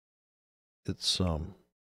It's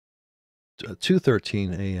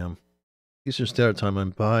 2:13 a.m. Eastern Standard Time. I'm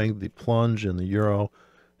buying the plunge and the euro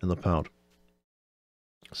and the pound.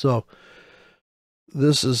 So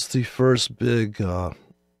this is the first big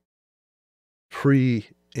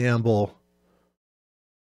preamble,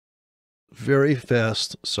 very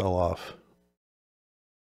fast sell-off.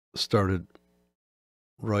 Started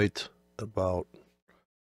right about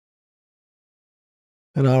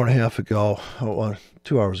an hour and a half ago,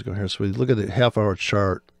 2 hours ago here. So we look at the half-hour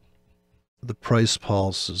chart. The price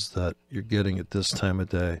pulses that you're getting at this time of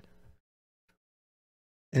day,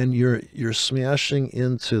 and you're smashing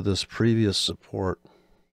into this previous support.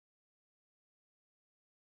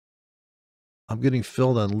 I'm getting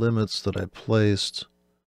filled on limits that I placed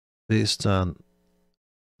based on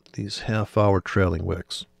these half-hour trailing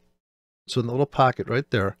wicks. So in the little pocket right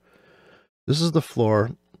there, this is the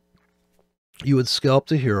floor. You would scalp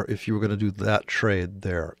to here if you were going to do that trade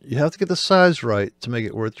there. You have to get the size right to make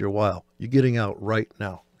it worth your while. You're getting out right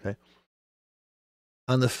now, okay?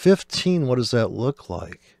 On the 15, what does that look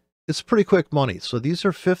like? It's pretty quick money. So these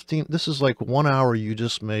are 15. This is like 1 hour. You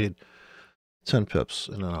just made 10 pips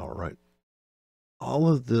in an hour, right? All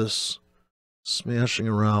of this smashing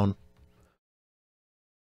around.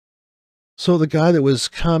 So the guy that was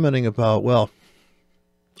commenting about, well,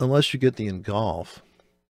 unless you get the engulf,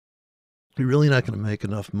 you're really not going to make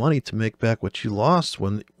enough money to make back what you lost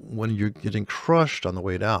when you're getting crushed on the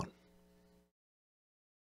way down.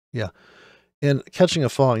 Yeah. And catching a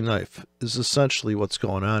falling knife is essentially what's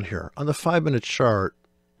going on here. On the 5-minute chart,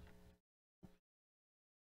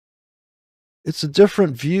 it's a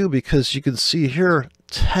different view because you can see here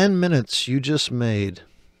 10 minutes you just made.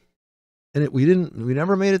 And we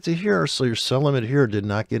never made it to here, so your sell limit here did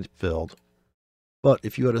not get filled. But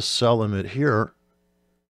if you had a sell limit here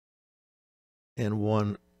and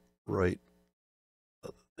one right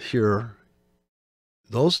here,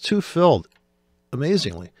 those two filled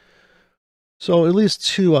amazingly. So at least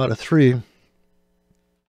 2 out of 3,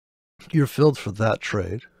 you're filled for that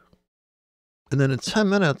trade. And then in 10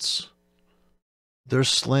 minutes, they're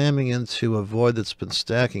slamming into a void that's been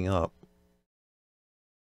stacking up.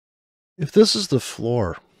 If this is the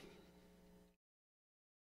floor,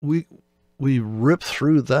 we rip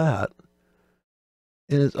through that.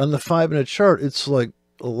 And on the 5-minute chart, it's like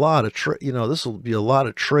a lot of this will be a lot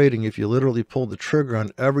of trading if you literally pull the trigger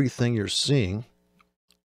on everything you're seeing.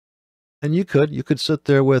 And you could sit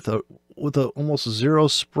there with a almost zero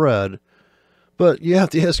spread, but you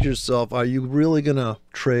have to ask yourself, are you really going to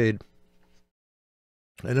trade?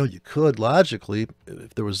 I know you could logically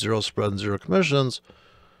if there was zero spread and zero commissions,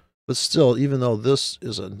 but still, even though this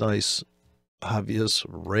is a nice, obvious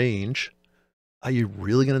range, are you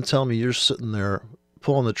really going to tell me you're sitting there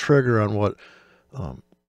pulling the trigger on what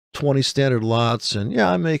 20 standard lots? And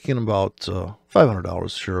yeah, I'm making about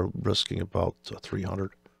 $500 sure, risking about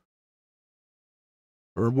 300.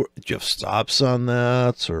 Or do you have stops on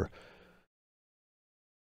that? Or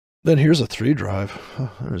then here's a 3 drive.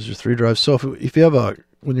 There's your 3 drive. So if you have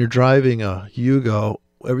when you're driving a Yugo,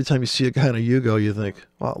 every time you see a guy in a Yugo, you think,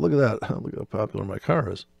 wow, look at that. Look how popular my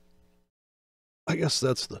car is. I guess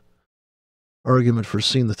that's the argument for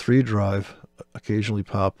seeing the 3 drive occasionally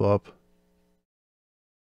pop up.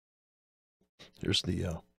 Here's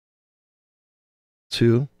the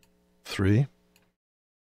 2, 3.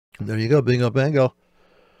 And there you go, bingo, bango.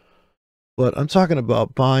 But I'm talking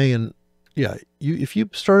about buying. Yeah, if you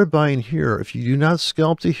started buying here, if you do not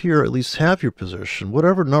scalp to here, at least have your position,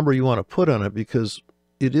 whatever number you want to put on it, because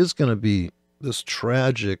it is going to be this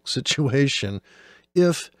tragic situation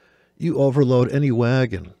if you overload any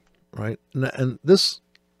wagon, right? And this,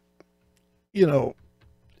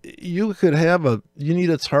 you could have you need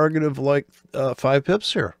a target of like 5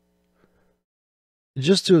 pips here.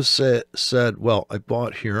 Just to have said, well, I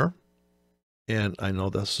bought here, and I know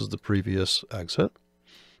this is the previous exit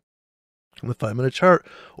on the 5-minute chart,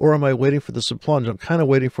 or am I waiting for this to plunge? I'm kind of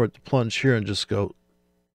waiting for it to plunge here and just go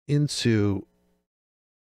into,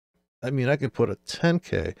 I mean, I could put a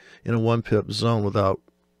 10K in a 1 pip zone without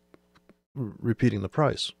repeating the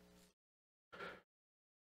price.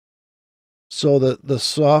 So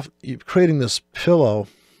you're creating this pillow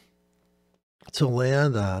to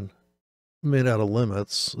land on, made out of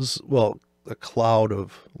limits. Well, a cloud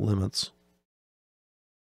of limits.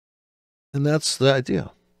 And that's the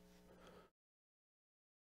idea.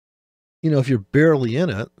 If you're barely in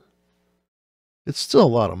it, it's still a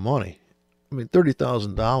lot of money. I mean,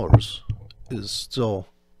 $30,000 is still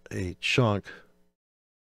a chunk.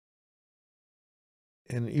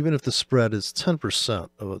 And even if the spread is 10%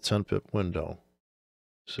 of a 10 pip window,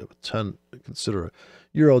 so consider a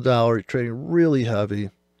euro dollar, you're trading really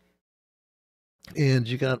heavy. and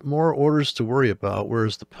you got more orders to worry about,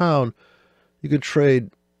 whereas the pound, you could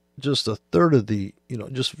trade just a third of the,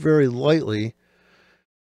 just very lightly,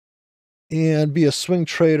 and be a swing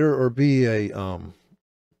trader or be a,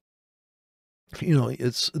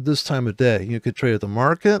 it's this time of day. You could trade at the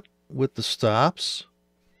market with the stops,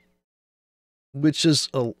 which is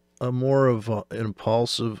a more of an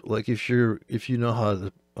impulsive, like if you know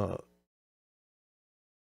how to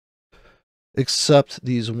accept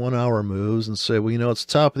these 1 hour moves and say, well, it's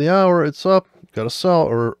top of the hour, it's up, got to sell,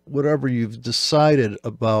 or whatever you've decided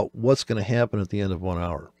about what's going to happen at the end of 1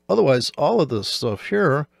 hour. Otherwise, all of this stuff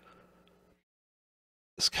here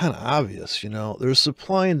is kind of obvious. There's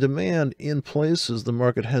supply and demand in places the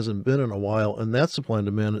market hasn't been in a while, and that supply and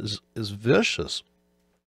demand is vicious.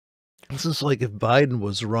 This is like if Biden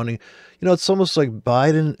was running, it's almost like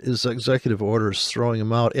Biden is executive orders throwing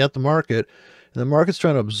him out at the market, and the market's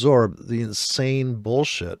trying to absorb the insane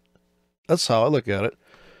bullshit. That's how I look at it.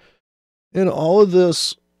 And all of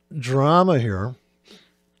this drama here,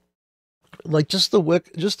 like just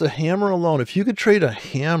the hammer alone, if you could trade a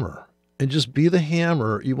hammer and just be the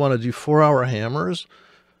hammer, you want to do 4-hour hammers,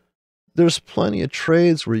 there's plenty of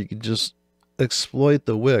trades where you could just exploit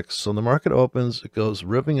the wicks. So the market opens, it goes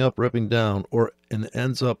ripping up, ripping down, and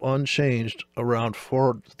ends up unchanged around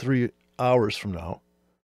 4 to 3 hours from now.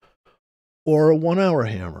 Or a 1-hour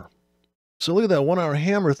hammer. So look at that 1-hour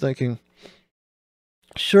hammer thinking,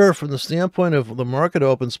 sure, from the standpoint of the market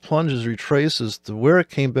opens, plunges, retraces to where it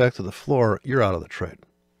came back to the floor, you're out of the trade.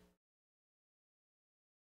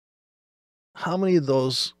 How many of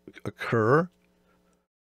those occur?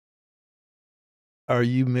 Are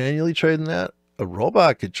you manually trading that? A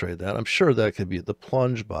robot could trade that. I'm sure that could be the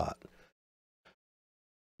plunge bot.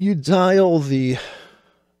 You dial the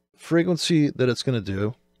frequency that it's going to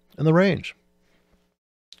do and the range.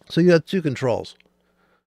 So you have two controls.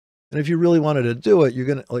 And if you really wanted to do it,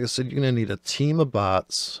 like I said, you're going to need a team of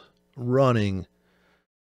bots running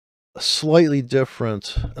a slightly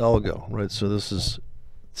different algo, right? So this is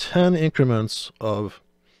 10 increments of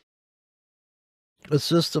a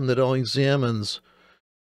system that only examines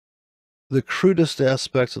the crudest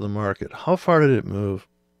aspects of the market. How far did it move?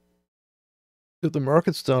 If the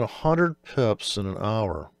market's down 100 pips in an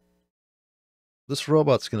hour, this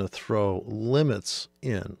robot's going to throw limits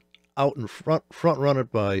out in front run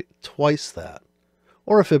it by twice that,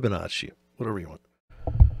 or a Fibonacci, whatever you want.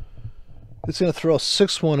 It's going to throw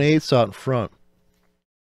 618s out in front.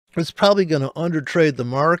 It's probably going to undertrade the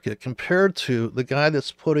market compared to the guy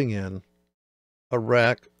that's putting in a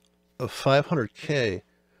rack of 500K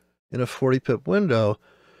in a 40 pip window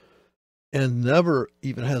and never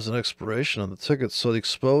even has an expiration on the ticket. So the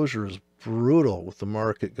exposure is brutal with the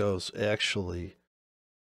market goes actually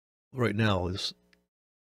right now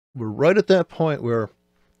we're right at that point where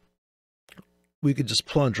we could just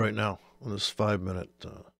plunge right now on this 5-minute.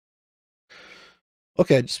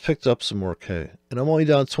 Okay, I just picked up some more K, and I'm only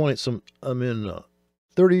down 20. So I'm in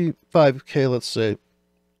 35K, let's say,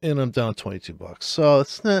 and I'm down $22. So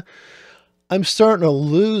it's not. I'm starting to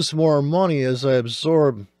lose more money as I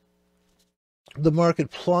absorb the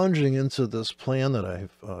market plunging into this plan that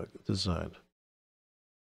I've designed.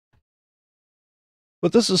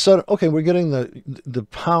 But this is set. Okay, we're getting the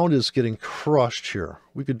pound is getting crushed here.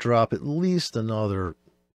 We could drop at least another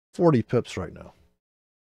 40 pips right now.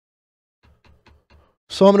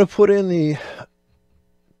 So I'm going to put in the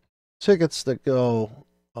tickets that go.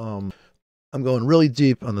 I'm going really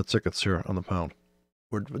deep on the tickets here on the pound.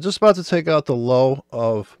 We're just about to take out the low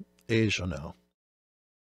of Asia now.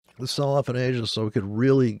 Let's sell off in Asia so we could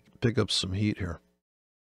really pick up some heat here.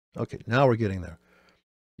 Okay, now we're getting there.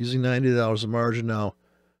 Using $90 of margin now.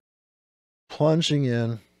 Plunging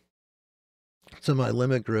in to my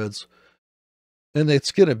limit grids. And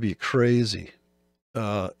it's going to be crazy.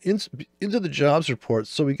 Into the jobs report.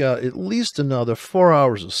 So we got at least another 4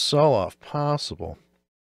 hours of sell-off possible.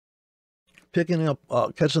 Picking up,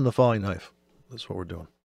 catching the falling knife. That's what we're doing.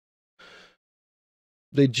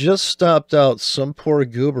 They just stopped out some poor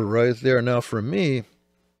goober right there. Now, for me,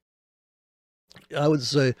 I would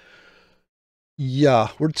say, yeah,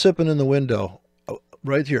 we're tipping in the window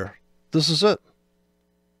right here. This is it.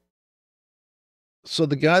 So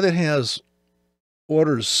the guy that has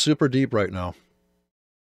orders super deep right now,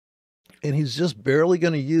 and he's just barely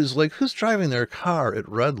going to use, like, who's driving their car at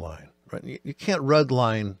redline, right? You can't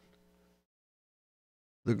redline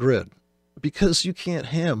the grid because you can't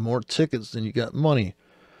have more tickets than you got money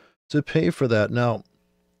to pay for that. Now,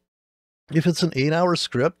 if it's an 8-hour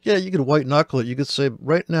script, yeah, you could white knuckle it. You could say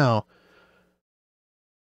right now,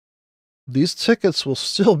 these tickets will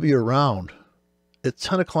still be around at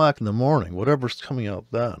 10 o'clock in the morning, whatever's coming out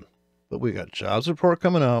then. But we got jobs report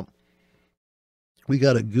coming out. We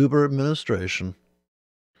got a goober administration.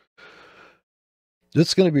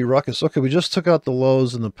 It's going to be ruckus. Okay, we just took out the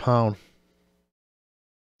lows in the pound.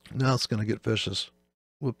 Now it's going to get vicious.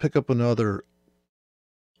 We'll pick up another.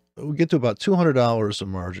 We'll get to about $200 of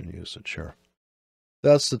margin usage here.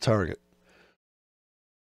 That's the target.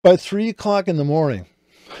 By 3 o'clock in the morning,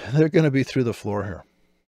 they're going to be through the floor here.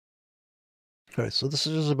 All right, so this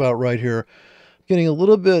is just about right here. Getting a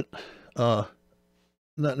little bit not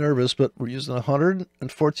nervous, but we're using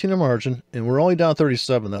 114 a margin, and we're only down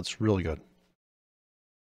 37. That's really good.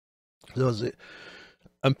 So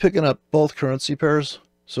I'm picking up both currency pairs,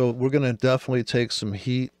 so we're going to definitely take some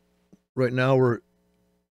heat. Right now,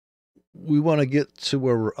 we want to get to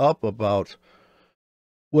where we're up about,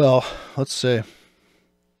 well, let's say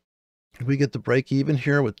if we get the break even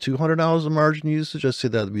here with $200 of margin usage, I say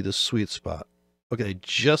that would be the sweet spot. Okay,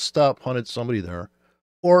 just stop hunted somebody there.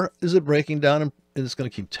 Or is it breaking down and it's going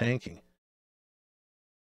to keep tanking?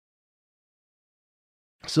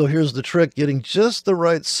 So here's the trick, getting just the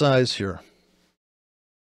right size here.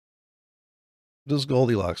 This is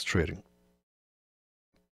Goldilocks trading.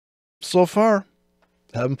 So far,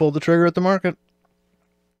 haven't pulled the trigger at the market.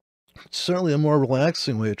 It's certainly a more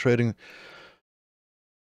relaxing way of trading.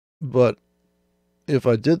 But if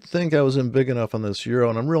I did think I was in big enough on this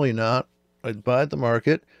euro, and I'm really not, I'd buy at the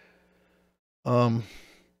market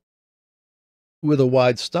with a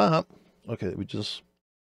wide stop. Okay,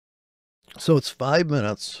 so it's 5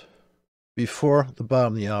 minutes before the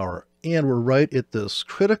bottom of the hour, and we're right at this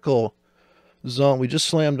critical zone. We just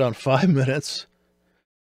slammed down 5 minutes.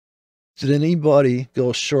 Did anybody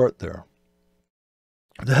go short there?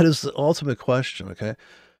 That is the ultimate question, okay?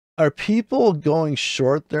 Are people going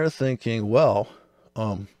short there thinking, well,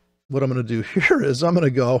 what I'm going to do here is I'm going to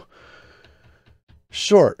go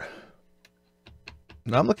short.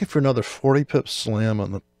 Now I'm looking for another 40 pip slam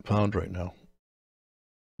on the pound right now.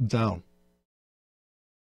 Down.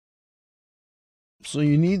 So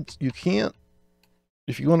you can't,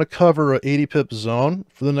 if you want to cover a 80 pip zone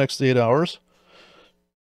for the next 8 hours,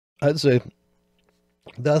 I'd say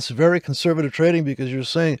that's very conservative trading, because you're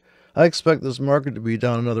saying, I expect this market to be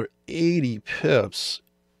down another 80 pips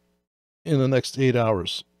in the next 8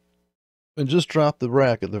 hours. And just drop the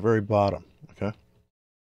rack at the very bottom, okay?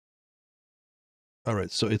 All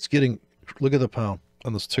right, so it's getting, look at the pound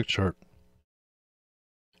on this tick chart.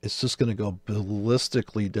 It's just going to go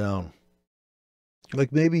ballistically down.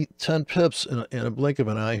 Like maybe 10 pips in a blink of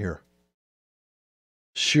an eye here.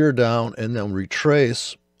 Sheer down and then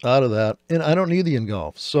retrace out of that. And I don't need the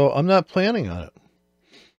engulf, so I'm not planning on it.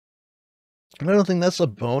 I don't think that's a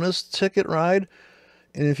bonus ticket ride.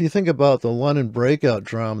 And if you think about the London breakout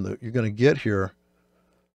drama that you're going to get here,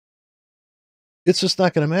 it's just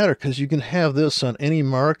not going to matter, because you can have this on any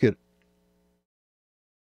market.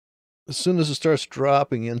 As soon as it starts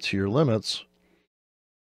dropping into your limits,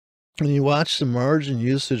 and you watch the margin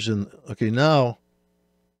usage, and okay, now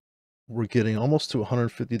we're getting almost to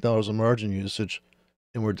 $150 of margin usage,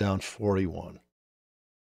 and we're down 41.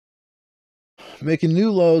 Making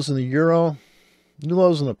new lows in the euro, new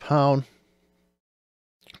lows in the pound.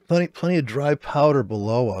 Plenty of dry powder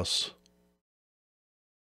below us.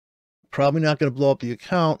 Probably not going to blow up the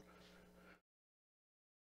account,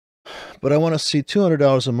 but I want to see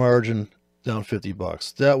 $200 of margin down 50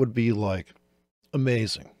 bucks. That would be like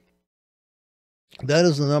amazing. That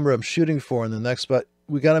is the number I'm shooting for in the next spot.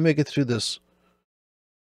 We got to make it through this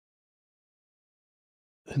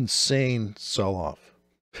insane sell-off.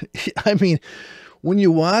 I mean, when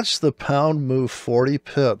you watch the pound move 40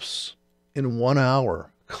 pips in 1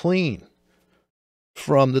 hour, clean,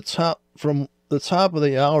 from the top of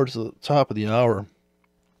the hour to the top of the hour,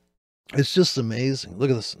 it's just amazing. Look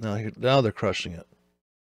at this now. Now they're crushing it.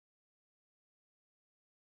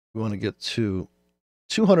 We want to get to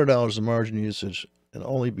 $200 of margin usage and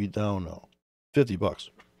only be down now 50 bucks.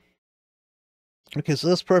 Okay, so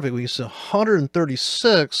that's perfect. We use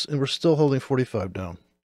 136 and we're still holding 45 down.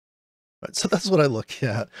 Right, so that's what I look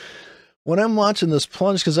at when I'm watching this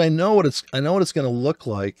plunge, because I know what it's going to look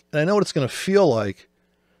like, and I know what it's going to feel like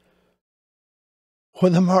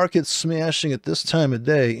when the market's smashing at this time of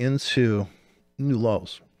day into new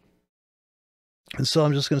lows. And so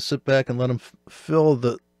I'm just going to sit back and let them fill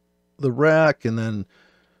the rack, and then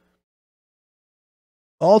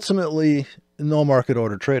ultimately no market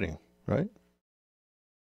order trading, right?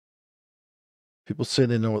 People say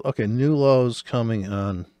they know, okay, new lows coming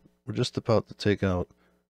on. We're just about to take out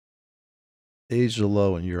Asia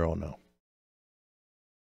low and euro now.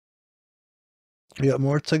 We got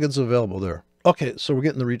more tickets available there. Okay, so we're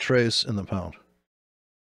getting the retrace in the pound.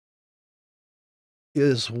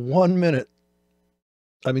 is 1 minute,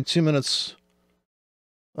 2 minutes,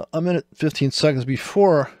 a minute 15 seconds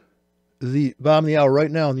before the bottom of the hour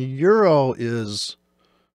right now. And the euro is,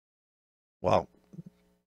 wow,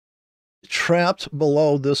 trapped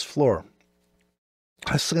below this floor.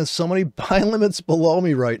 I see so many buy limits below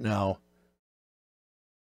me right now.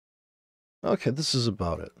 Okay, this is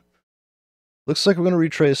about it. Looks like we're going to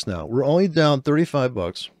retrace now. We're only down 35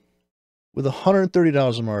 bucks with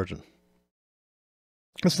 $130 of margin.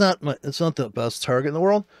 It's not the best target in the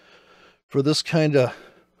world for this kind of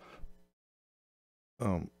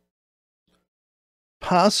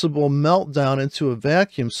possible meltdown into a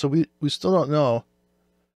vacuum. So we still don't know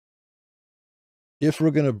if we're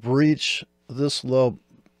going to breach this low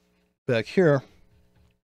back here,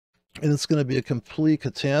 and it's going to be a complete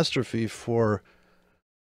catastrophe for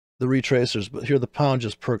the retracers. But here the pound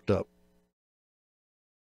just perked up.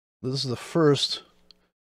 This is the first,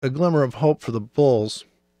 a glimmer of hope for the bulls.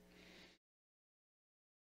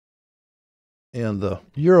 And the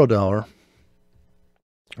euro dollar,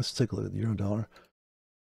 let's take a look at the euro dollar.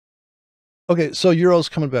 Okay, so euro's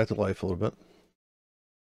coming back to life a little bit.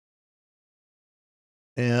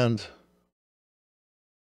 And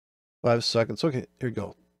 5 seconds. Okay, here we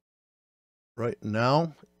go. Right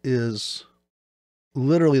now is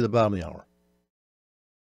literally the bottom of the hour.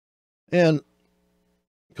 And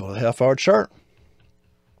go to the half-hour chart.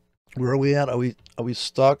 Where are we at? Are we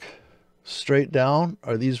stuck straight down?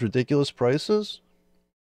 Are these ridiculous prices?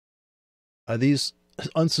 Are these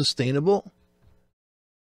unsustainable?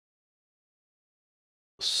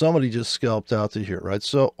 Somebody just scalped out to here, right?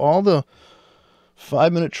 So all the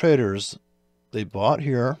 5-minute traders, they bought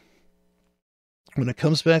here. When it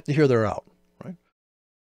comes back to here, they're out, right?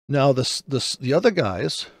 Now, the other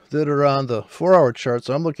guys that are on the 4-hour charts,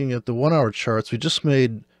 I'm looking at the 1-hour charts.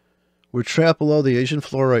 We're trapped below the Asian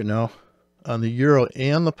floor right now on the euro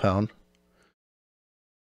and the pound.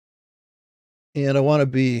 And I want to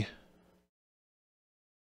be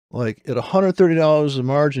like at $130 of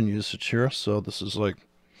margin usage here. So this is like,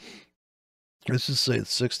 let's just say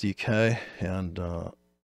it's 60K, and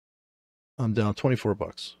I'm down 24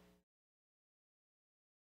 bucks.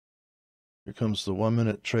 Here comes the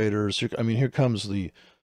 1-minute traders. Here comes the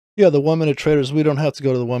 1-minute traders. We don't have to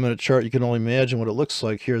go to the 1-minute chart. You can only imagine what it looks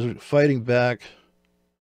like here. Is fighting back.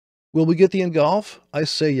 Will we get the engulf? I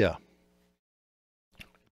say yeah.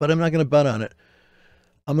 But I'm not going to bet on it.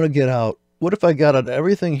 I'm going to get out. What if I got out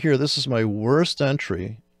everything here? This is my worst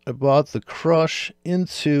entry. I bought the crush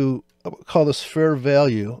into, I'll call this fair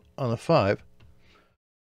value on the 5.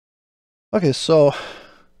 Okay, so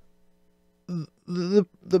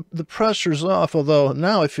the pressure's off, although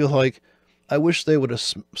now I feel like I wish they would have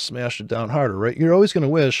smashed it down harder, right? You're always going to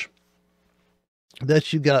wish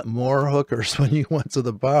that you got more hookers when you went to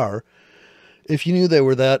the bar if you knew they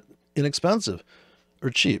were that inexpensive or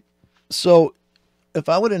cheap. So if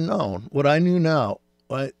I would have known what I knew now,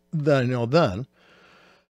 then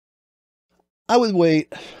I would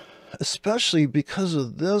wait, especially because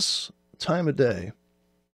of this time of day.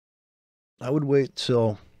 I would wait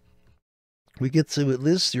till we get to at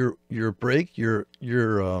least your break, you're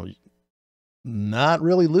not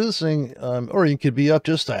really losing, or you could be up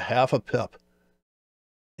just a half a pip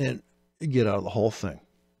and get out of the whole thing.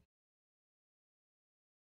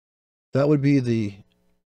 That would be the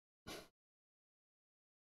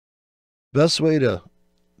best way to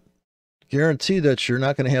guarantee that you're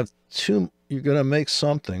not going to have you're going to make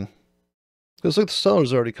something. Because look, the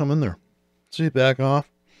seller's already come in there. See, back off.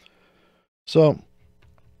 So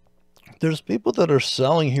there's people that are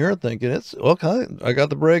selling here thinking it's okay. I got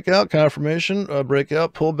the breakout confirmation,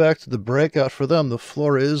 breakout, pull back to the breakout for them. The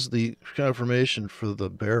floor is the confirmation for the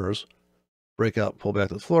bears. Breakout, pull back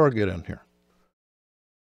to the floor, get in here.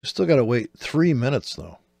 You still got to wait 3 minutes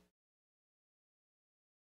though.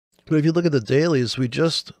 But if you look at the dailies, we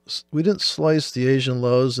didn't slice the Asian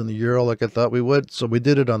lows and the euro like I thought we would. So we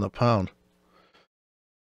did it on the pound.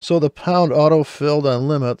 So the pound auto-filled on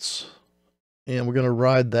limits. And we're going to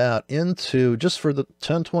ride that into, just for the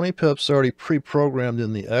 10, 20 pips already pre-programmed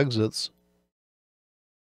in the exits.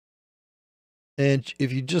 And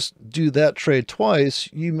if you just do that trade twice,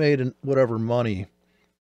 you made whatever money,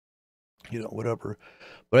 whatever.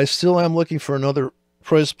 But I still am looking for another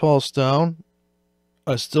price pulse down.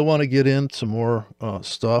 I still want to get into more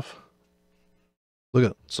stuff. Look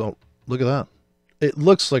at that. It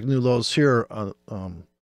looks like new lows here on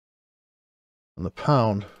the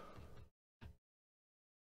pound.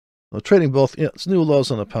 Well, trading both, it's new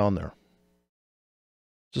lows on the pound there.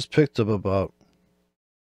 Just picked up about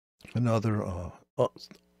another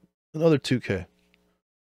 2K.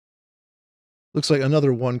 Looks like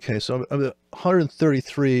another 1K. So I'm at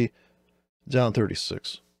 133 down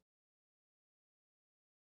 36.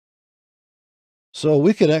 So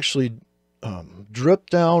we could actually drip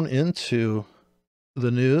down into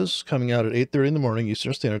the news coming out at 8:30 in the morning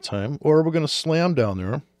Eastern Standard Time, or we're going to slam down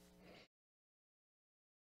there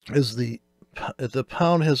as the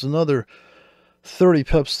pound has another 30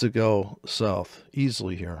 pips to go south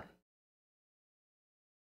easily here.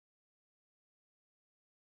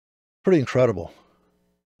 Pretty incredible.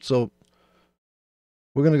 So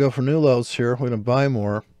we're going to go for new lows here. We're going to buy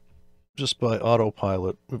more just by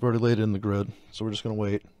autopilot. We've already laid it in the grid, so we're just going to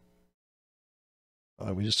wait.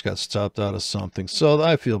 We just got stopped out of something, so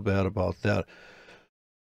I feel bad about that.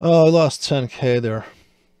 Oh, I lost 10K there.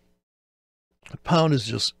 The pound is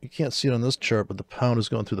just, you can't see it on this chart, but the pound is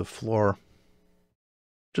going through the floor.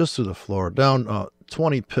 Just through the floor. Down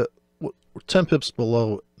 20 pips, 10 pips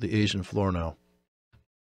below the Asian floor now.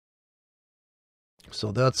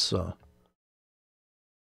 So that's, now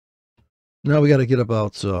we got to get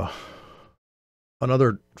about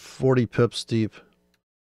another 40 pips deep.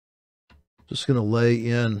 Just going to lay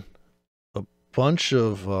in a bunch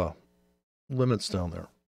of limits down there.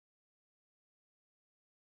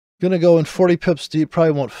 Going to go in 40 pips deep.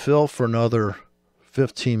 Probably won't fill for another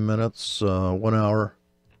 15 minutes, 1 hour.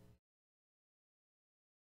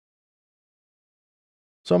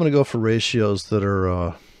 So I'm going to go for ratios that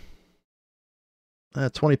are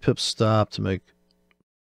 20 pips stop to make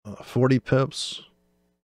 40 pips.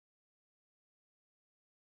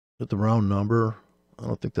 At the round number. I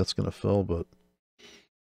don't think that's going to fill, but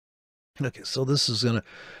okay, so this is going to,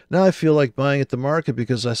 now I feel like buying at the market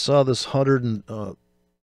because I saw this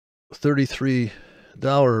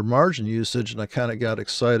 $133 margin usage and I kind of got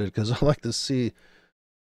excited because I like to see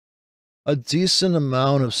a decent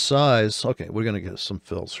amount of size. Okay, we're going to get some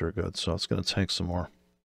fills here. Good. So it's going to tank some more.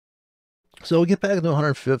 So we get back to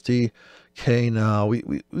 150K now.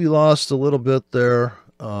 We lost a little bit there.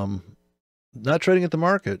 Not trading at the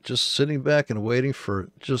market, just sitting back and waiting for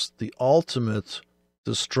just the ultimate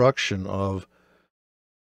destruction of,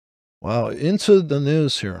 wow, into the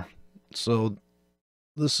news here. So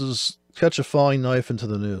this is catch a falling knife into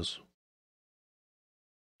the news.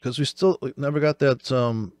 Because we still never got that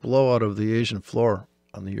blowout of the Asian floor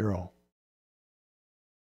on the euro.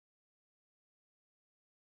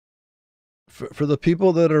 For the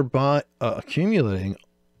people that are accumulating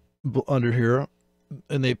under here,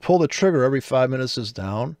 and they pull the trigger every 5 minutes is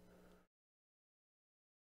down,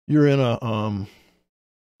 you're in a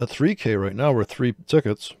 3K right now. We're 3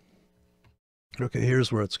 tickets. Okay, here's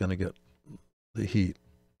where it's going to get the heat.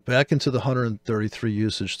 Back into the 133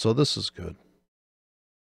 usage. So this is good.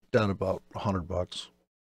 Down about $100.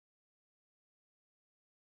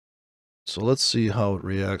 So let's see how it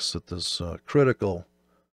reacts at this critical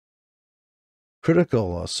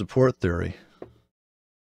support theory.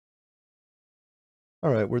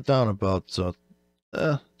 All right, we're down about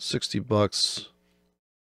 $60.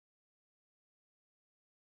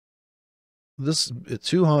 This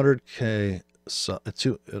 200K,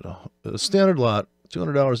 a standard lot,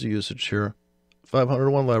 $200 a usage here,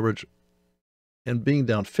 501 leverage, and being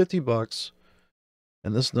down $50,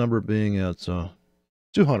 and this number being at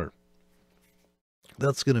 200.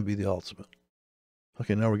 That's going to be the ultimate.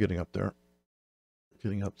 Okay, now we're getting up there.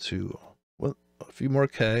 Getting up to a few more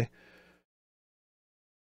K.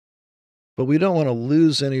 But we don't want to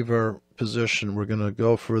lose any of our position. We're going to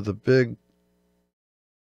go for the big,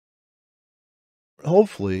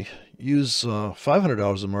 hopefully use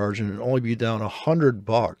 $500 of margin and only be down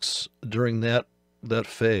 $100 during that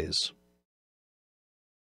phase.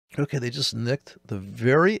 Okay, they just nicked the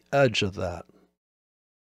very edge of that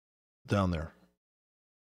down there.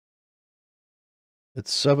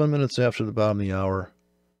 It's 7 minutes after the bottom of the hour.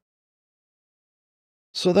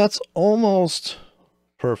 So that's almost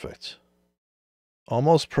perfect.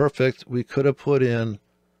 Almost perfect. We could have put in,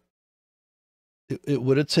 it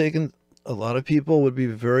would have taken, a lot of people would be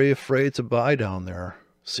very afraid to buy down there.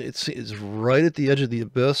 See, it's right at the edge of the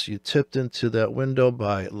abyss. You tipped into that window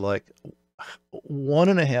by like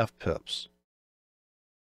 1.5 pips.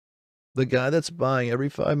 The guy that's buying every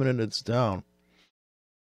 5 minutes it's down.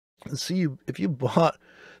 And see, if you bought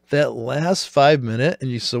that last 5 minute and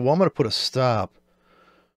you said, well, I'm going to put a stop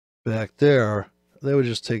back there, they would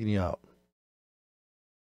just taken you out.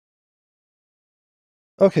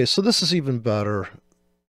 Okay, so this is even better.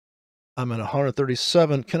 I'm at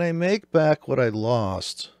 137. Can I make back what I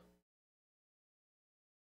lost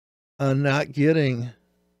on not getting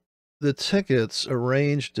the tickets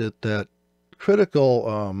arranged at that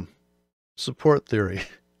critical support theory?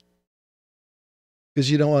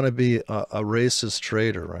 Because you don't want to be a racist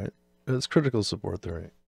trader, right? It's critical support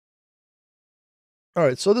theory. All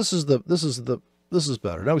right, so this is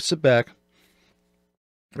better. Now we sit back.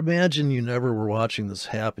 Imagine you never were watching this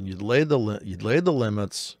happen. You'd laid the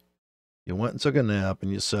limits. You went and took a nap,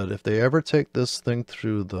 and you said, if they ever take this thing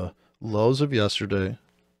through the lows of yesterday,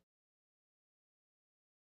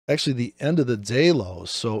 actually the end of the day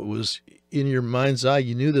lows, so it was in your mind's eye,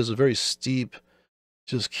 you knew there's a very steep,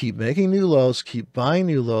 just keep making new lows, keep buying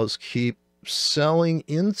new lows, keep selling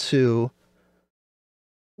into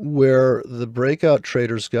where the breakout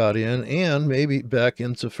traders got in, and maybe back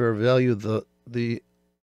into fair value the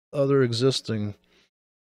other existing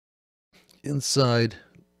inside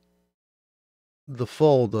the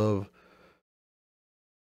fold of,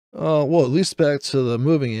 well, at least back to the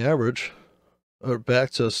moving average, or back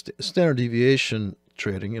to standard deviation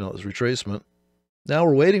trading, as retracement. Now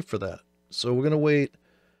we're waiting for that. So we're going to wait.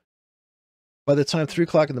 By the time 3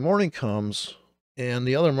 o'clock in the morning comes and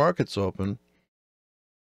the other markets open,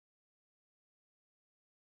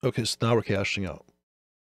 okay, so now we're cashing out.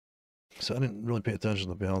 So I didn't really pay attention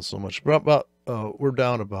to the balance so much. But we're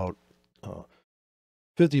down about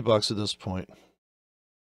 $50 at this point.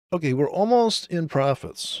 Okay, we're almost in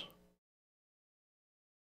profits.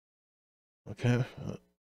 Okay,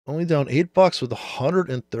 only down $8 with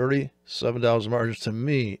 $137 margins. To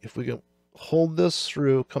me, if we can hold this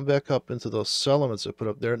through, come back up into those sell limits I put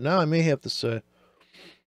up there. Now I may have to say,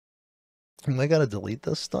 I got to delete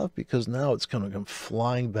this stuff because now it's going to come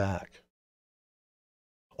flying back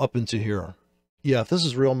up into here. Yeah, if this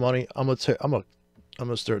is real money, I'm gonna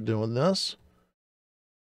start doing this.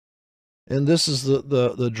 And this is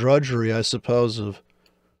the drudgery, I suppose, of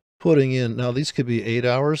putting in. Now, these could be 8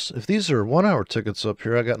 hours. If these are 1 hour tickets up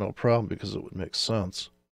here, I got no problem because it would make sense.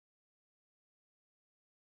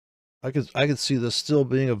 I could see this still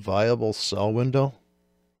being a viable sell window.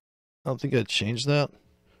 I don't think I'd change that.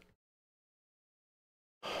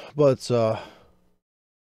 But, let's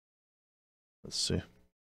see.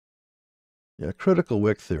 Yeah, critical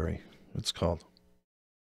wick theory, it's called.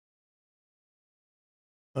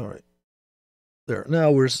 All right. There. Now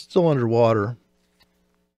we're still underwater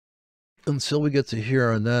until we get to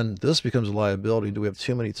here, and then this becomes a liability. Do we have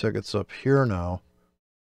too many tickets up here now?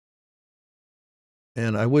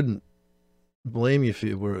 And I wouldn't blame you if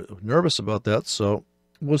you were nervous about that. So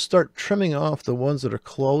we'll start trimming off the ones that are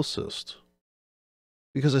closest,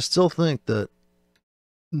 because I still think that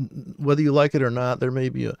whether you like it or not, there may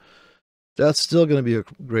be that's still going to be a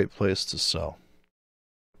great place to sell.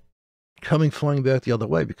 Coming flying back the other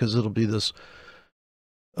way, because it'll be this,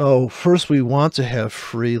 oh, first we want to have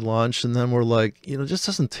free lunch, and then we're like, it just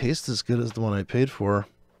doesn't taste as good as the one I paid for.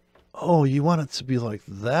 Oh, you want it to be like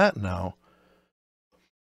that now.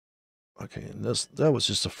 Okay, and that was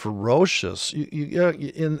just a ferocious,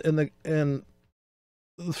 and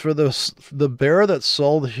for the bear that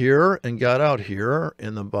sold here and got out here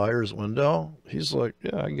in the buyer's window, he's like,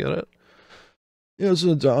 yeah, I get it. It's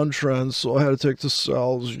a downtrend, so I had to take the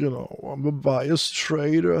sells. I'm a biased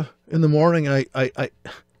trader. In the morning,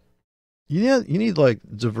 you need like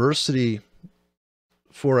diversity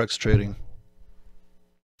forex trading.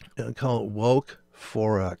 I call it woke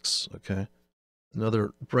forex. Okay,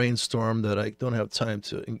 another brainstorm that I don't have time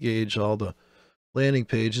to engage all the landing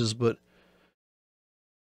pages, but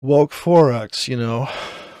woke forex.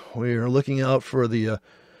 We are looking out for the.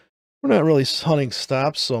 We're not really hunting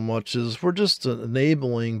stops so much as we're just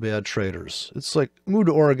enabling bad traders. It's like move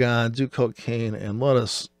to Oregon, do cocaine, and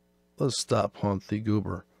let's stop hunt the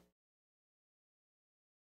goober.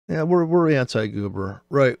 Yeah, we're anti-goober,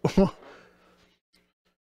 right?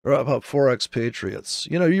 Or about forex patriots.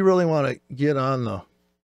 You really want to get on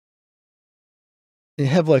you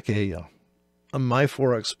have like a my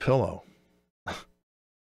forex pillow. I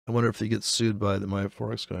wonder if they get sued by the my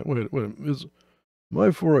forex guy. Wait, is my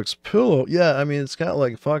forex pillow? Yeah, I mean, it's got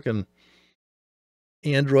like fucking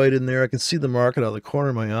Android in there. I can see the market out of the corner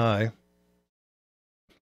of my eye.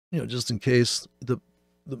 Just in case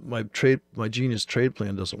my genius trade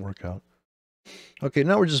plan doesn't work out. Okay,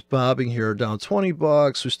 now we're just bobbing here, down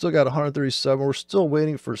 $20. We still got 137. We're still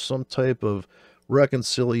waiting for some type of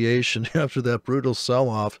reconciliation after that brutal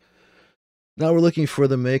sell-off. Now we're looking for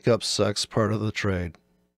the makeup sex part of the trade.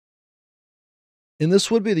 And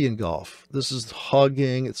this would be the engulf. This is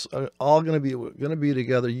hugging. It's all going to be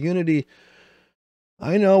together. Unity.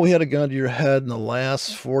 I know we had a gun to your head in the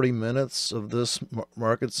last 40 minutes of this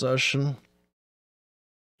market session.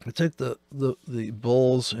 I take the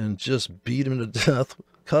bulls and just beat them to death,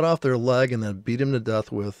 cut off their leg, and then beat them to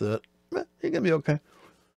death with it. You're going to be okay.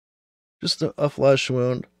 Just a flesh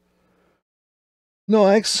wound. No,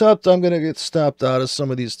 I accept I'm going to get stopped out of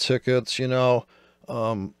some of these tickets,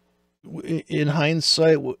 In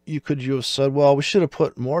hindsight, you have said, well, we should have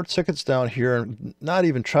put more tickets down here and not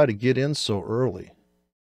even try to get in so early.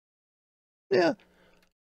 Yeah.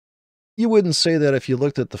 You wouldn't say that if you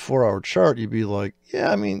looked at the 4-hour chart. You'd be like,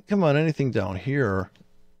 yeah, I mean, come on, anything down here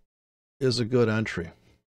is a good entry.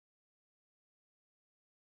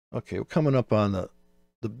 Okay, we're coming up on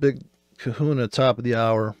the big kahuna top of the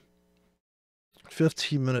hour.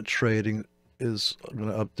 15-minute trading is going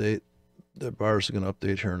to update. The bars are going to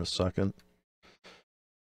update here in a second.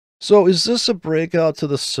 So is this a breakout to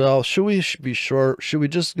the south? Should we be short? Should we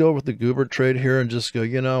just go with the goober trade here and just go,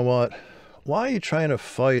 you know what? Why are you trying to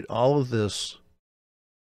fight all of this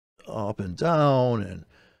up and down? And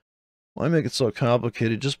why make it so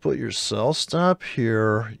complicated? Just put your sell stop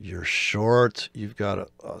here. You're short. You've got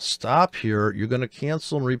a stop here. You're going to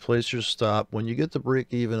cancel and replace your stop. When you get to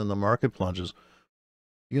break even and the market plunges,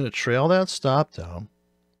 you're going to trail that stop down.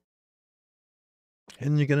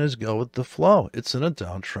 And you're going to just go with the flow. It's in a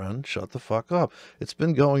downtrend. Shut the fuck up. It's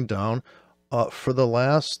been going down for the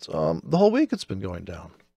last, the whole week it's been going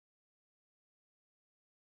down.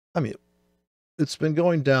 I mean, it's been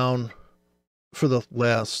going down for the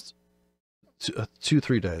last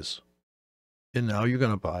 2-3 days. And now you're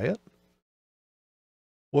going to buy it?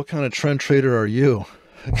 What kind of trend trader are you?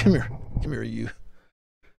 Come here, you.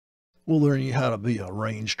 We'll learn you how to be a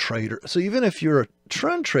range trader. So even if you're a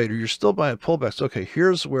trend trader, you're still buying pullbacks. Okay,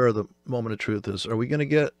 here's where the moment of truth is. Are we going to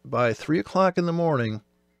get by 3 o'clock in the morning,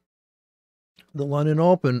 the London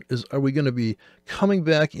Open, are we going to be coming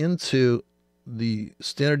back into the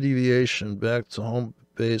standard deviation back to home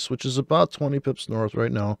base, which is about 20 pips north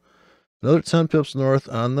right now, another 10 pips north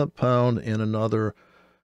on the pound, and another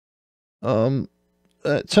 8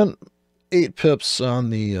 pips on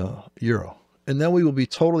the euro. And then we will be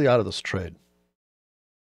totally out of this trade.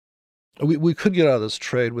 We could get out of this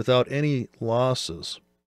trade without any losses.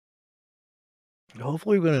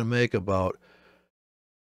 Hopefully we're going to make about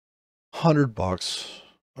 $100.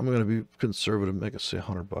 I'm going to be conservative, make it say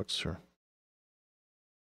 $100 here.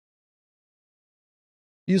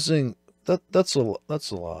 Using that's a lot.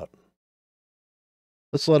 That's a lot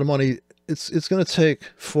of money. It's going to take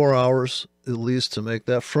 4 hours at least to make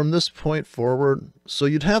that from this point forward. So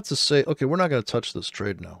you'd have to say, okay, we're not going to touch this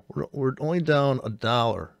trade now. We're only down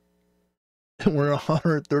 $1, and we're in a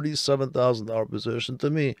 $137,000 position. To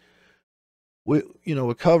me,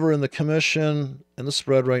 we're covering the commission and the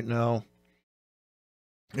spread right now,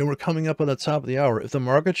 and we're coming up on the top of the hour. If the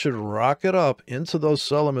market should rocket up into those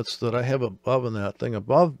sell limits that I have above in that thing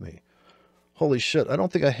above me, holy shit, I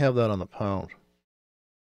don't think I have that on the pound.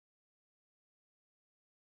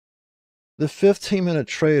 The 15-minute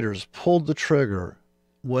traders pulled the trigger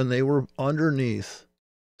when they were underneath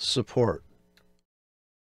support.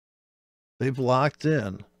 They blocked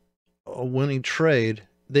in a winning trade.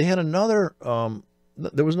 They had another,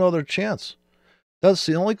 there was no other chance. That's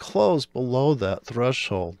the only close below that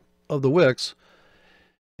threshold of the wicks.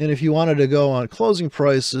 And if you wanted to go on closing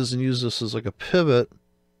prices and use this as like a pivot,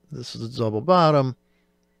 this is a double bottom.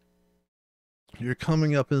 You're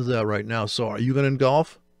coming up into that right now. So are you going to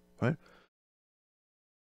engulf? Right?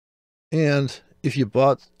 And if you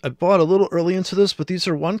I bought a little early into this, but these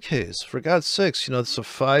are 1Ks. For God's sakes, it's a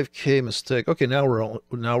 5K mistake. Okay, now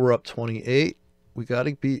we're up 28. We got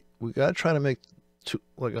to try to make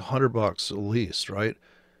like $100 at least, right?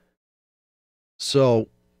 So,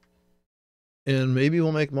 and maybe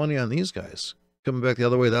we'll make money on these guys coming back the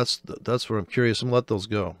other way. That's where I'm curious. I'm gonna let those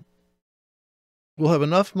go. We'll have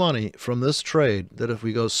enough money from this trade that if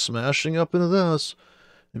we go smashing up into this,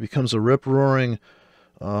 it becomes a rip-roaring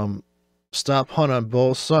stop hunt on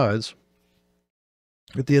both sides.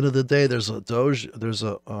 At the end of the day, there's a doji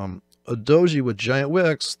with giant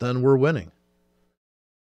wicks, then we're winning.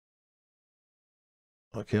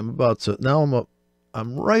 Okay, I'm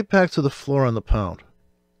right back to the floor on the pound.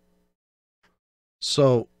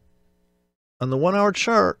 So on the 1 hour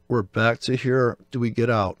chart, we're back to here. Do we get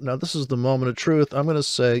out? Now, this is the moment of truth. I'm going to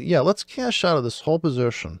say, yeah, let's cash out of this whole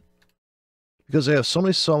position because I have so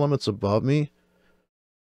many sell limits above me.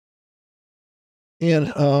 And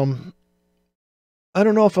I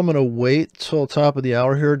don't know if I'm going to wait till top of the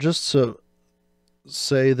hour here just to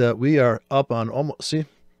say that we are up on almost, see,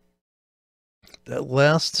 that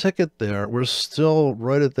last ticket there, we're still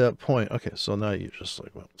right at that point. Okay, so now you just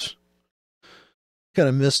like, well, kind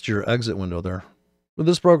of missed your exit window there. But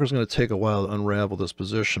this broker's going to take a while to unravel this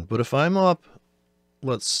position. But if I'm up,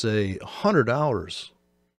 let's say $100,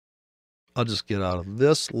 I'll just get out of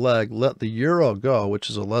this leg, let the euro go, which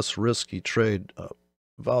is a less risky trade,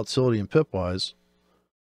 volatility and pip-wise.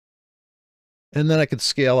 And then I could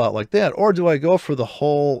scale out like that. Or do I go for the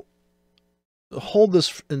whole hold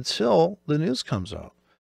this until the news comes out.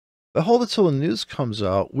 If I hold it till the news comes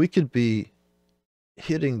out, we could be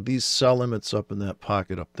hitting these sell limits up in that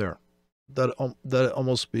pocket up there. That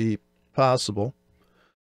almost be possible.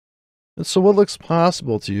 And so what looks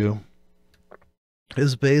possible to you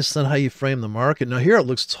is based on how you frame the market. Now here it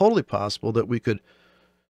looks totally possible that we could,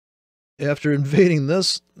 after invading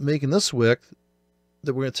this, making this wick,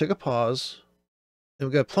 that we're going to take a pause, and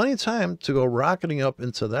we've got plenty of time to go rocketing up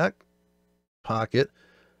into that pocket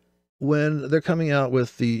when they're coming out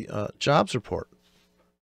with the jobs report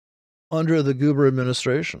under the Goober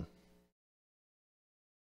administration.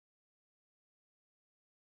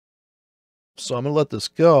 So I'm going to let this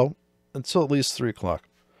go until at least 3 o'clock.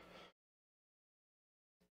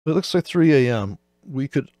 It looks like 3 a.m. we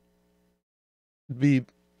could be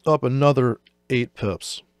up another 8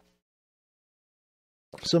 pips.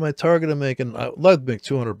 So my target I'm making, I'd like to make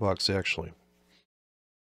 $200 actually.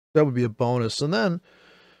 That would be a bonus. And then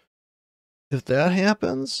if that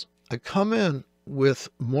happens, I come in with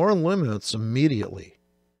more limits immediately.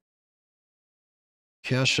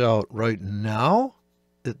 Cash out right now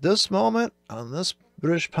at this moment on this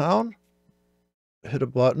British pound, hit a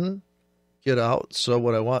button, get out. So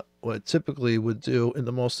what I typically would do in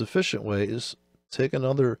the most efficient way is take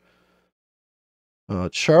another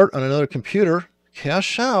chart on another computer,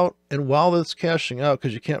 cash out, and while it's cashing out,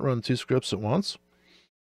 because you can't run 2 scripts at once,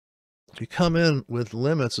 you come in with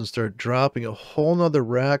limits and start dropping a whole nother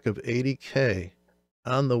rack of 80K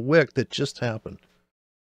on the wick that just happened.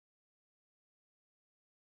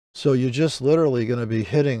 So you're just literally going to be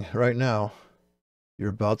hitting right now. You're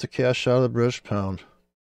about to cash out of the British pound.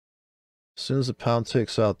 As soon as the pound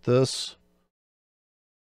takes out this,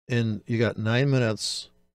 and you got 9 minutes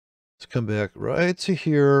to come back right to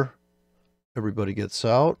here. Everybody gets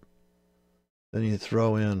out. Then you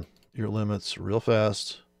throw in your limits real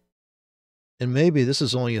fast. And maybe this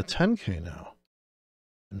is only a 10K now.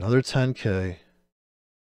 Another 10K.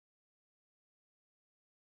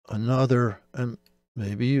 Another, and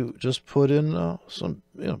maybe you just put in some,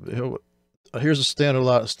 here's a standard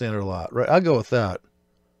lot, right? I'll go with that.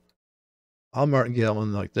 I'll martingale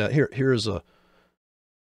in like that. Here's a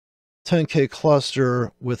 10K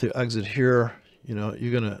cluster with the exit here.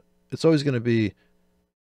 It's always going to be,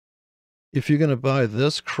 if you're going to buy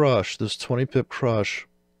this crush, this 20 pip crush,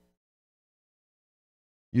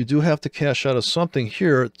 you do have to cash out of something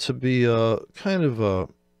here to be kind of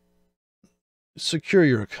secure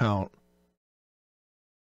your account.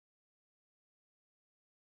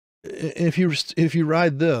 If you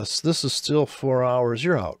ride this is still 4 hours,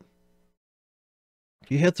 you're out.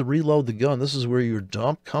 You have to reload the gun. This is where you're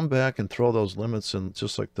dumped. Come back and throw those limits in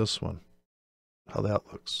just like this one. How that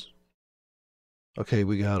looks. Okay,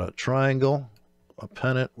 we got a triangle, a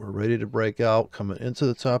pennant. We're ready to break out, coming into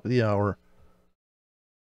the top of the hour.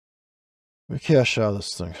 We cash out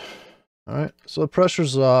this thing. All right, so the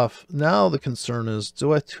pressure's off. Now the concern is,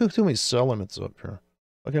 do I too many sell limits up here?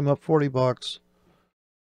 Okay, I'm up $40.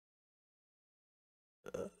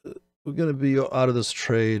 We're going to be out of this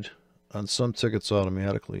trade on some tickets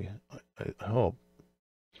automatically. I hope.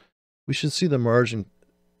 We should see the margin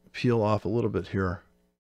peel off a little bit here,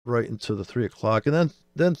 right into the 3 o'clock. And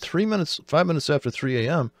then 5 minutes after 3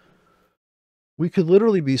 a.m., we could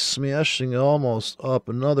literally be smashing almost up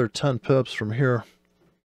another 10 pips from here.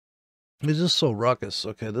 It's just so ruckus.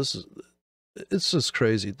 Okay, it's just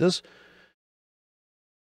crazy.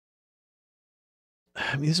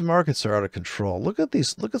 These markets are out of control. Look at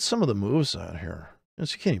some of the moves on here. You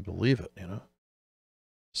can't even believe it,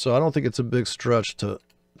 So I don't think it's a big stretch to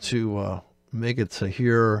make it to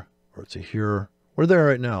here or to here. We're there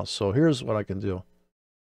right now. So here's what I can do.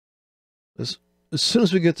 As soon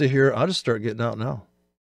as we get to here, I'll just start getting out now.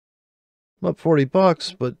 I'm up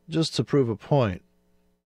 $40, but just to prove a point.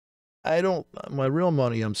 My real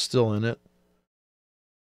money, I'm still in it.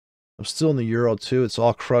 I'm still in the euro too. It's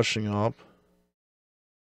all crushing up.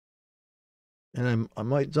 And I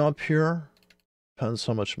might dump here. Depends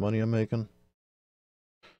how much money I'm making.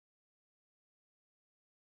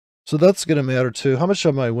 So that's going to matter too. How much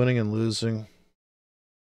am I winning and losing?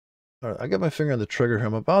 All right, I got my finger on the trigger here.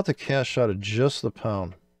 I'm about to cash out of just the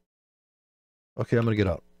pound. Okay, I'm going to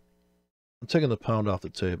get out. I'm taking the pound off the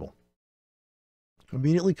table.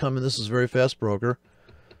 Immediately come in. This is very fast broker.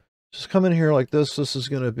 Just come in here like this. This is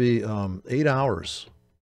going to be 8 hours.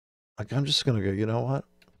 Like, I'm just going to go, you know what?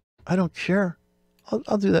 I don't care.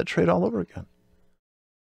 I'll do that trade all over again.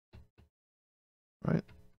 Right?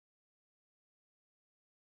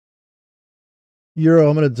 Euro,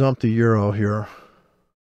 I'm going to dump the euro here.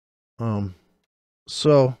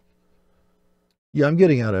 So, yeah, I'm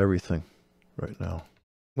getting out of everything right now.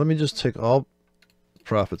 Let me just take all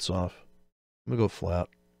profits off. I'm going to go flat.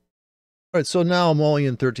 All right, so now I'm only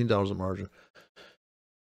in $13 a margin.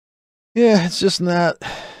 Yeah, it's just not.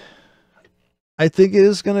 I think it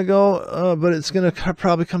is going to go, but it's going to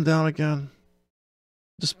probably come down again.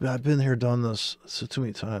 I've been here, done this so too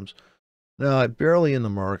many times. Now I'm barely in the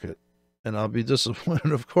market, and I'll be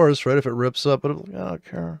disappointed, of course, right? If it rips up, but I don't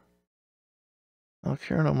care. I don't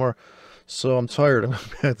care no more. So I'm tired. I'm going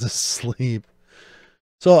back to sleep.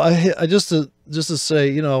 So I just to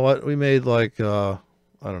say, you know what? We made like I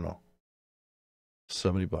don't know,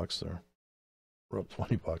 $70 there. We're up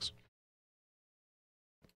 $20.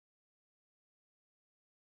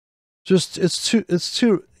 Just it's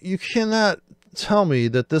too. You cannot tell me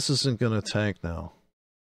that this isn't going to tank now.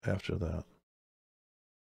 After that,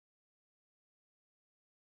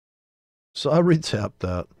 so I'll retap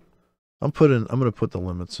that. I'm going to put the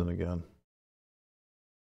limits in again.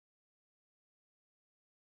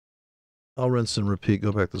 I'll rinse and repeat.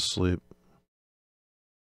 Go back to sleep.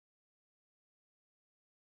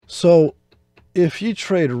 So, if you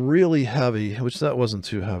trade really heavy, which that wasn't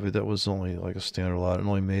too heavy, that was only like a standard lot, it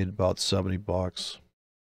only made about $70.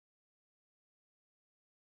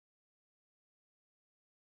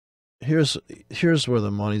 Here's where the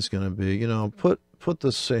money's going to be. You know, put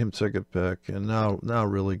the same ticket pick, and now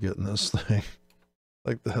really get in this thing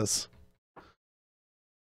like this,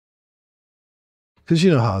 because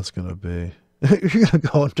you know how it's going to be. You're going to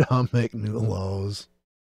go down, make new lows.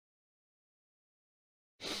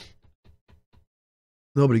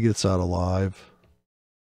 Nobody gets out alive.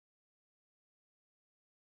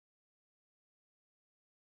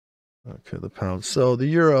 Okay, the pound. So the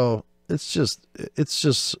euro, it's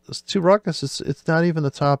too ruckus. It's not even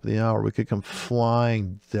the top of the hour. We could come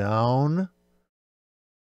flying down.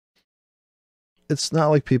 It's not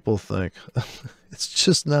like people think. It's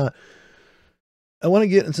just not. I want to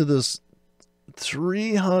get into this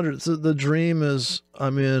 300. So the dream is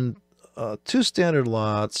I'm in 2 standard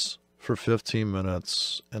lots for 15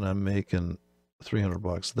 minutes, and I'm making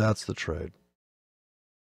 $300. That's the trade.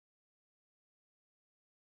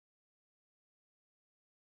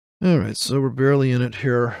 All right, so we're barely in it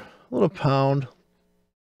here. A little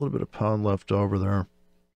bit of pound left over there.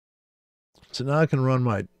 So now I can run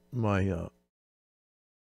my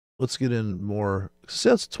let's get in more. See,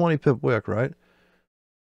 that's 20 pip wick, right?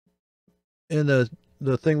 And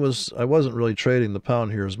the thing was, I wasn't really trading the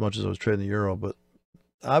pound here as much as I was trading the euro, but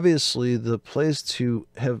obviously the place to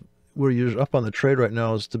have where you're up on the trade right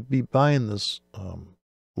now is to be buying this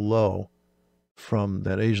low from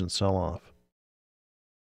that Asian sell-off.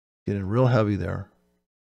 Getting real heavy there.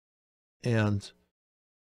 And,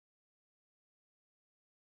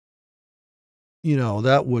 you know,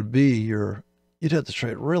 that would be you'd have to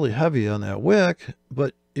trade really heavy on that wick.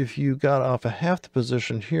 But if you got off a half the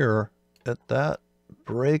position here at that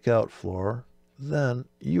breakout floor, then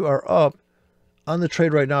you are up on the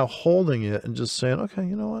trade right now, holding it and just saying, okay,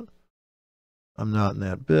 you know what? I'm not in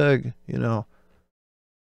that big, you know.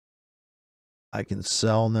 I can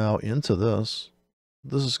sell now into this.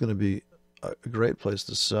 This is going to be a great place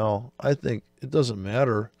to sell. I think it doesn't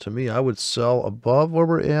matter to me. I would sell above where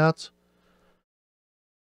we're at.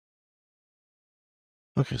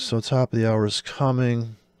 Okay, so top of the hour is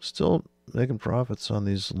coming. Still making profits on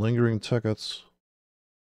these lingering tickets.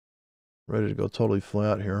 Ready to go totally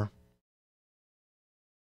flat here.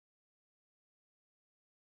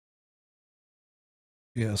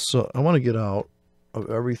 Yeah, so I want to get out of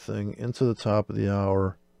everything into the top of the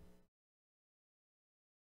hour.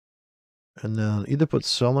 And then either put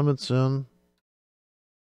sell limits in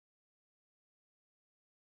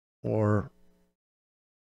or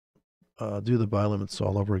do the buy limits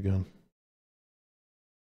all over again.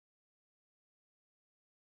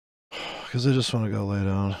 Because I just want to go lay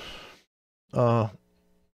down.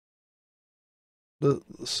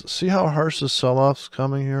 See how harsh the sell-off's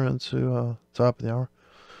coming here into top of the hour?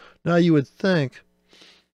 Now you would think,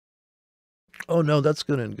 oh no, that's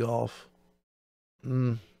going to engulf.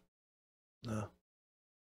 No.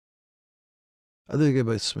 I think I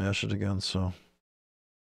might smash it again, so.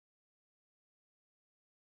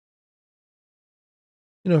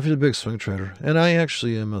 You know, if you're a big swing trader, and I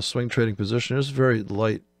actually am a swing trading position, it's very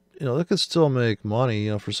light. You know, they could still make money.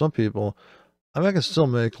 You know, for some people, I can still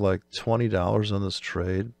make like $20 on this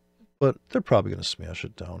trade, but they're probably going to smash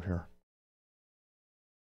it down here.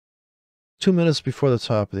 2 minutes before the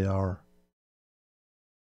top of the hour.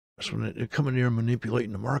 That's when they're coming here and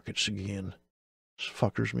manipulating the markets again. These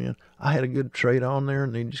fuckers, man. I had a good trade on there,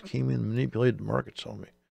 and they just came in and manipulated the markets on me.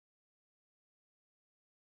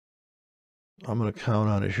 I'm going to count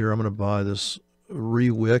on it here. I'm going to buy this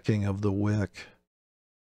re-wicking of the wick.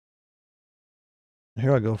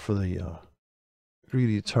 Here I go for the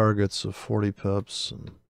greedy targets of 40 pips, and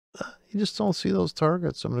you just don't see those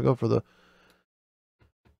targets. I'm going to go for the,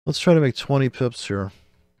 let's try to make 20 pips here.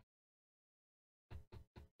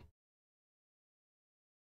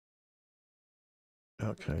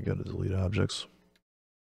 Okay, I got to delete objects.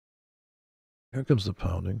 Here comes the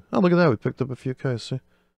pounding. Oh, look at that. We picked up a few Ks, see?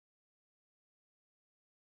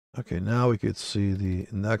 Okay, now we could see the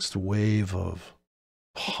next wave of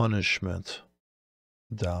punishment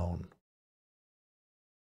down.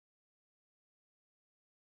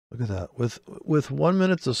 Look at that. With 1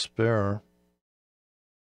 minute to spare,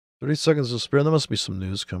 30 seconds to spare, there must be some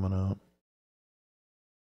news coming out.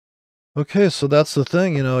 Okay, so that's the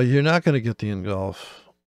thing, you know, you're not going to get the engulf.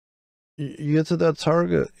 You get to that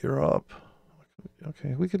target, you're up.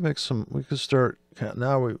 Okay, we could make some, we could start,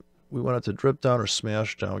 now we want it to drip down or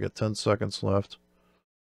smash down. We got 10 seconds left.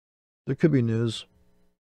 There could be news.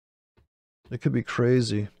 It could be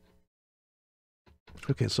crazy.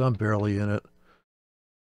 Okay, so I'm barely in it.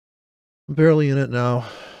 I'm barely in it now.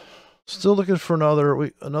 Still looking for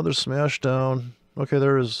another smash down. Okay,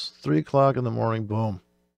 there is 3 o'clock in the morning. Boom.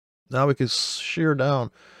 Now we could shear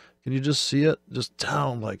down. Can you just see it? Just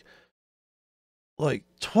down like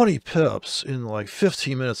 20 pips in like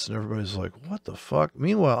 15 minutes, and everybody's like, what the fuck?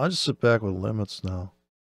 Meanwhile, I just sit back with limits now.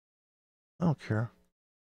 I don't care.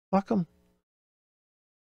 Fuck them.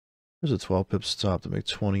 There's a 12 pip stop to make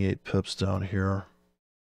 28 pips down here.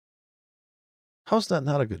 How's that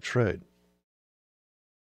not a good trade?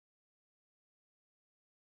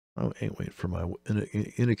 I ain't waiting for my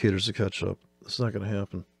indicators to catch up. It's not going to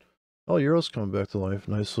happen. Oh, Euro's coming back to life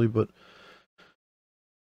nicely, but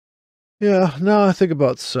yeah, now I think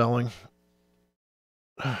about selling.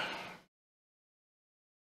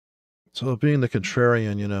 So being the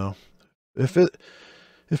contrarian, you know, if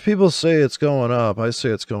people say it's going up, I say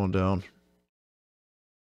it's going down.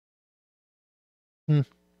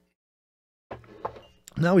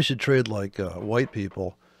 Now we should trade like white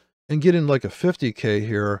people and get in like a 50K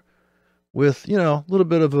here with, you know, a little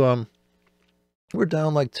bit of, we're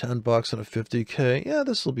down like $10 on a 50K. Yeah,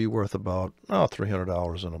 this will be worth about,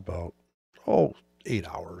 $300 in about, 8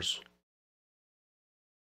 hours.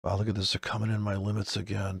 Wow, look at this. They're coming in my limits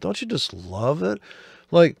again. Don't you just love it?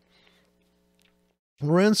 Like,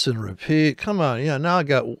 rinse and repeat. Come on. Yeah, now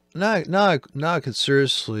I could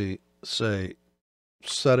seriously say,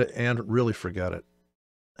 set it and really forget it.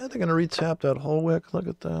 And they're going to retap that whole wick. Look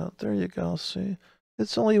at that. There you go. See?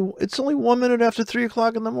 It's only 1 minute after 3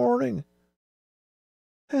 o'clock in the morning.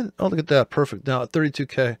 And, oh, look at that. Perfect. Now at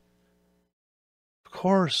 32K. Of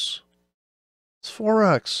course. It's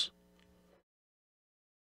forex.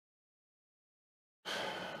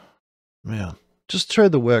 Man, just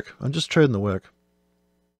trade the wick. I'm just trading the wick.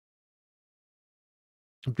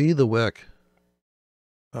 Be the wick.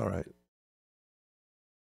 All right.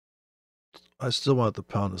 I still want the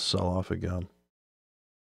pound to sell off again.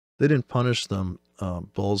 They didn't punish them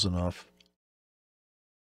bulls enough.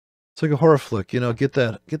 It's like a horror flick, you know. Get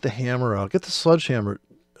the hammer out. Get the sledgehammer.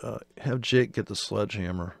 Have Jake get the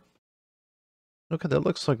sledgehammer. Okay, that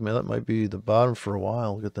looks like, man, that might be the bottom for a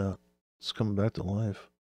while. Look at that. It's coming back to life.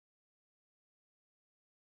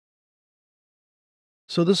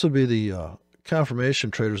 So this would be the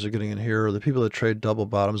confirmation traders are getting in here. The people that trade double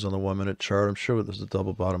bottoms on the 1 minute chart. I'm sure there's a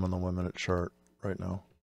double bottom on the 1 minute chart right now.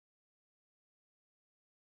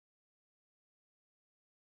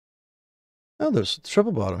 Oh, there's a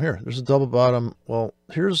triple bottom here. There's a double bottom. Well,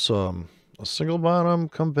 here's a single bottom.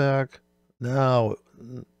 Come back. Now,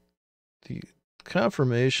 the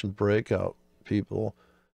confirmation breakout people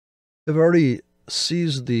have already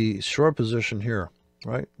seized the short position here,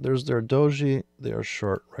 right? There's their doji. They are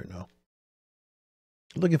short right now.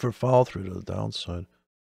 Looking for follow through to the downside.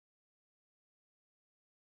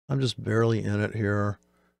 I'm just barely in it here.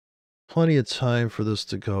 Plenty of time for this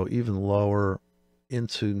to go even lower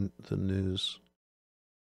into the news.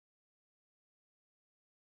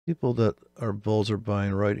 People that are bulls are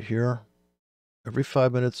buying right here. Every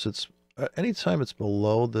 5 minutes, it's anytime it's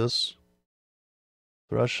below this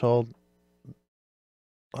threshold,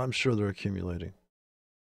 I'm sure they're accumulating.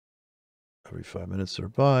 Every 5 minutes they're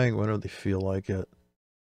buying whenever they feel like it.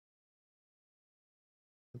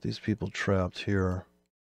 These people trapped here.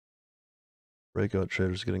 Breakout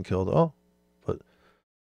traders getting killed. Oh, but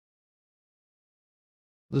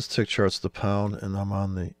this tick chart's the pound, and I'm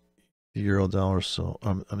on the euro dollar. So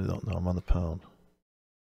I'm on the pound.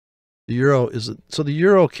 The euro so the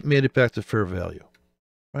euro made it back to fair value,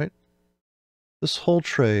 right? This whole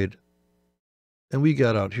trade, and we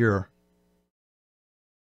got out here.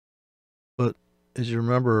 But as you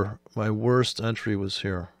remember, my worst entry was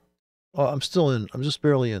here. Oh, I'm still in. I'm just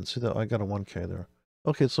barely in. See that? I got a 1K there.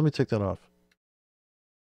 Okay, so let me take that off.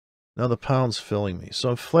 Now the pound's filling me. So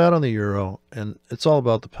I'm flat on the euro, and it's all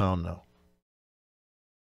about the pound now.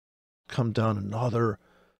 Come down another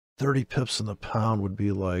 30 pips in the pound would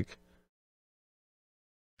be like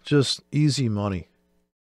just easy money.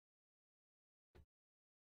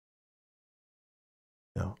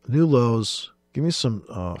 Yeah, new lows. Give me some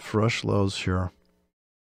fresh lows here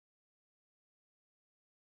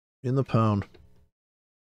in the pound.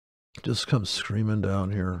 Just come screaming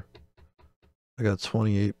down here. I got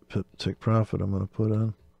 28 pip tick profit I'm going to put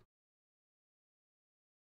in.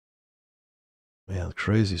 Man,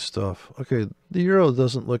 crazy stuff. Okay, the euro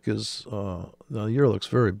doesn't look as, no, the euro looks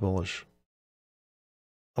very bullish.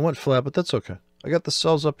 I went flat, but that's okay. I got the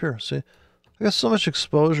sells up here. See, I got so much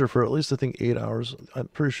exposure for at least, I think, 8 hours. I'm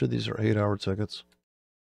pretty sure these are 8-hour tickets.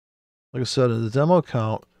 Like I said, in the demo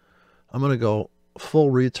account, I'm going to go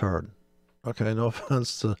full retard. Okay, no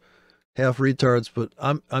offense to half retards, but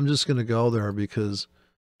I'm just going to go there because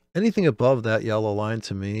anything above that yellow line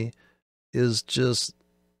to me is just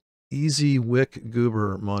easy wick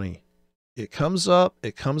goober money. It comes up,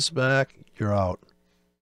 it comes back, you're out.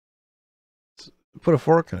 Put a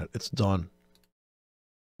fork in it, it's done.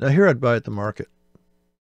 Now here I'd buy at the market.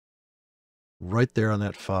 Right there on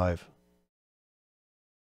that 5.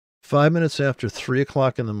 5 minutes after 3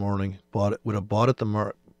 o'clock in the morning, bought it, would have bought at the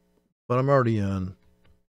market, but I'm already in.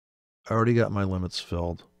 I already got my limits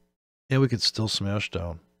filled. And we could still smash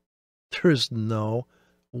down. There is no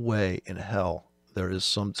way in hell there is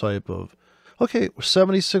some type of, okay,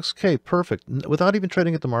 76K, perfect, without even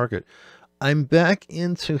trading at the market. I'm back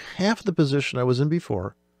into half the position I was in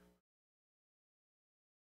before.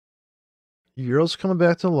 Euro's coming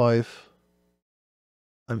back to life.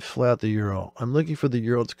 I'm flat the euro. I'm looking for the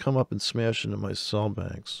euro to come up and smash into my sell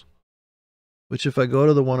banks. Which if I go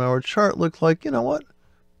to the 1-hour chart, look like, you know what?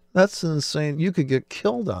 That's insane. You could get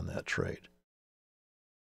killed on that trade.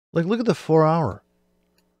 Like, look at the 4-hour.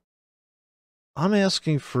 I'm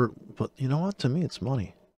asking for, but you know what? To me, it's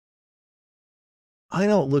money. I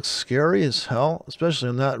know it looks scary as hell, especially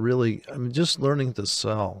I'm just learning to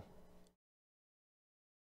sell.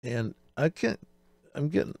 And I'm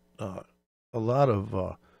getting a lot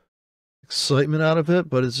of excitement out of it,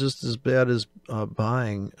 but it's just as bad as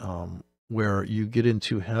buying where you get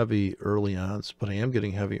into heavy early on, but I am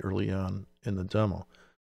getting heavy early on in the demo.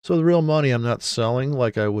 So the real money I'm not selling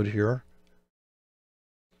like I would here.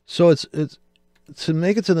 So it's to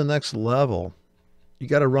make it to the next level, you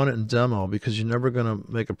got to run it in demo because you're never going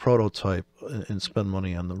to make a prototype and spend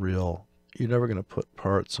money on the real. You're never going to put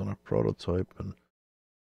parts on a prototype and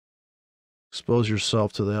expose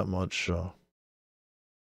yourself to that much.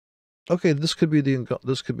 Okay, this could be the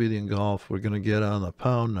engulf. We're going to get on the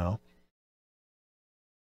pound now.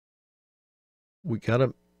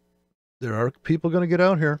 There are people going to get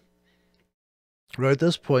out here right at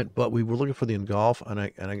this point, but we were looking for the engulf, and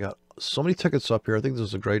I got so many tickets up here. I think this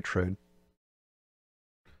is a great trade.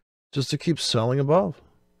 Just to keep selling above.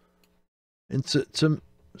 And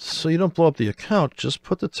so you don't blow up the account, just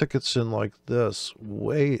put the tickets in like this,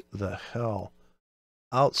 way the hell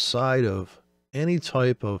outside of any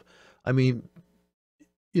type of, I mean,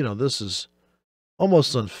 you know, this is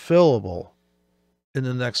almost unfillable in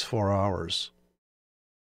the next 4 hours.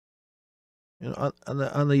 You know, on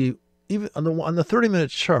the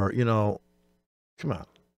 30-minute chart, you know, come on.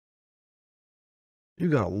 You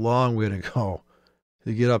got a long way to go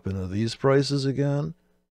to get up into these prices again.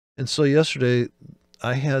 And so yesterday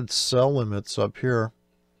I had sell limits up here.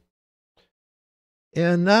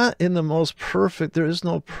 And not in the most perfect, there is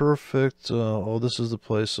no perfect, oh, this is the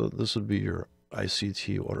place, so this would be your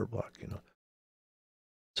ICT order block, you know.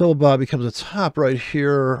 So Bobby comes a top right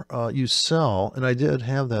here, you sell, and I did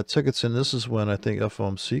have that tickets in. This is when I think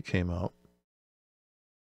FOMC came out.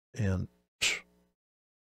 And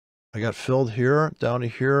I got filled here, down to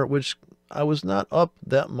here, which I was not up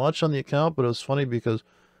that much on the account, but it was funny because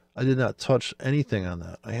I did not touch anything on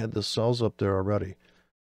that. I had the sells up there already.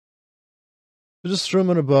 Just threw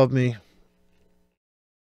them in above me.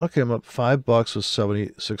 Okay, I'm up $5 with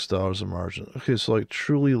 $76 a margin. Okay, so like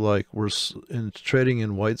truly like we're trading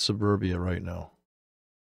in white suburbia right now.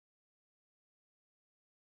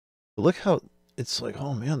 But look how it's like,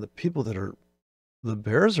 oh man, the people that are, the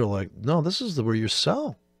bears are like, no, this is where you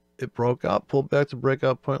sell. It broke out, pulled back to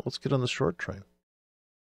breakout point. Let's get on the short train.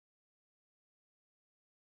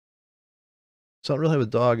 So I don't really have a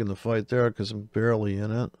dog in the fight there because I'm barely in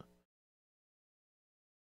it.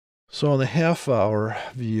 So on the half-hour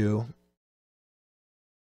view,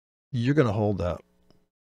 you're going to hold that.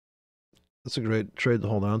 That's a great trade to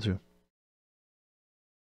hold on to.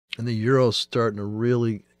 And the euro's starting to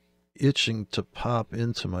really itching to pop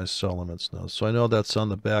into my sell limits now. So I know that's on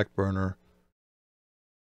the back burner.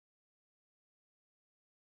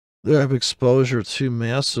 There I have exposure to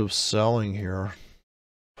massive selling here.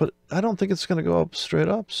 But I don't think it's going to go up straight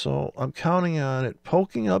up. So I'm counting on it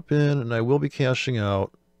poking up in, and I will be cashing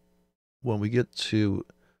out when we get to,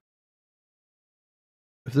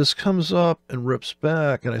 if this comes up and rips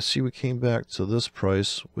back, and I see we came back to this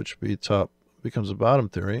price, which be top, becomes a bottom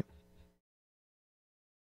theory.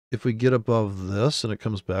 If we get above this and it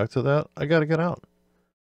comes back to that, I got to get out.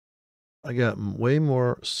 I got way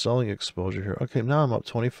more selling exposure here. Okay, now I'm up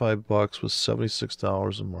 25 bucks with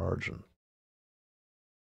 $76 in margin.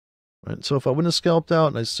 Right? So if I wouldn't have scalped out,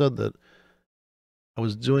 and I said that I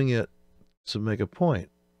was doing it to make a point,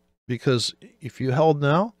 because if you held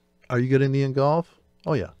now, are you getting the engulf?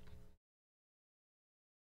 Oh yeah.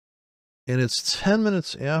 And it's 10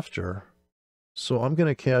 minutes after, so I'm going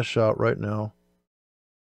to cash out right now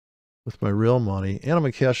with my real money, and I'm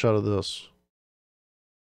going to cash out of this,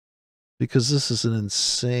 because this is an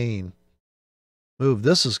insane move.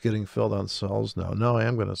 This is getting filled on sells now. No, I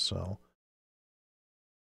am going to sell.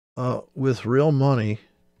 With real money,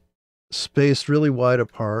 spaced really wide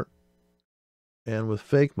apart, and with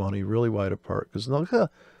fake money, really wide apart. Because look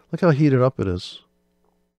how heated up it is.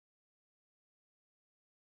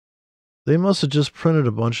 They must have just printed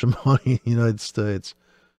a bunch of money in the United States.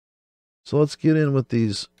 So let's get in with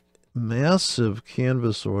these massive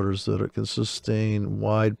canvas orders that can sustain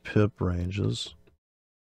wide pip ranges.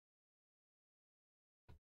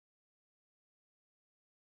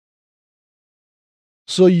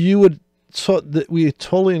 So we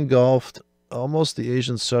totally engulfed almost the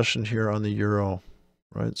Asian session here on the euro,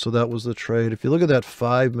 right? So that was the trade. If you look at that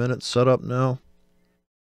 5-minute setup now,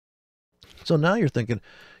 so now you're thinking,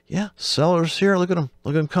 yeah, sellers here, look at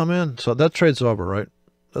them come in. So that trade's over, right?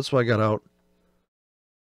 That's why I got out.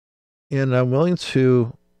 And I'm willing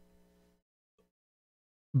to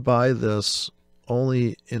buy this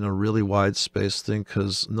only in a really wide space thing,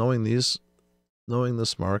 because knowing this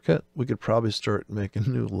market, we could probably start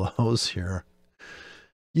making new lows here.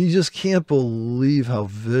 You just can't believe how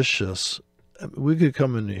vicious. We could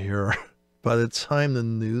come into here by the time the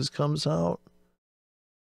news comes out.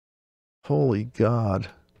 Holy God.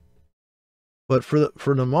 But for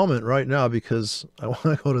the moment right now, because I want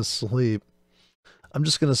to go to sleep, I'm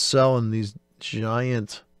just going to sell in these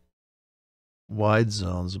giant wide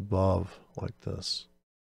zones above like this.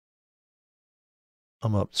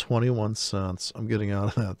 I'm up 21 cents. I'm getting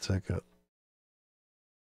out of that ticket.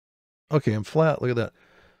 Okay, I'm flat. Look at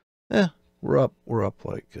that. We're up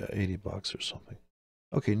like 80 bucks or something.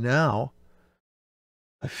 Okay, now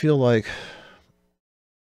I feel like,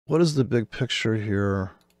 what is the big picture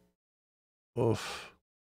here? Oof.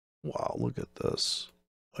 Wow, look at this.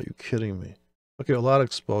 Are you kidding me? Okay, a lot of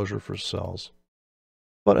exposure for sells.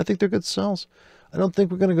 But I think they're good sells. I don't think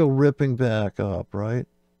we're going to go ripping back up, right?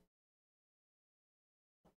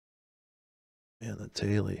 Man, the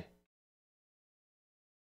daily.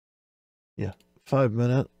 Yeah,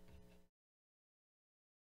 5-minute.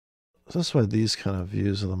 That's why these kind of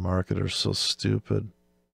views of the market are so stupid.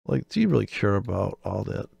 Like, do you really care about all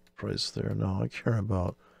that price there? No, I care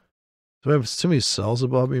about, do I have too many sells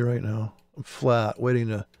above me right now? I'm flat, waiting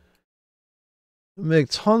to make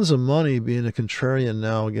tons of money being a contrarian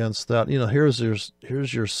now against that. You know, here's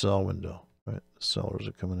your sell window, right? The sellers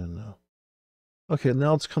are coming in now. Okay,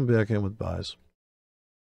 now let's come back in with buys.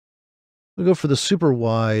 We'll go for the super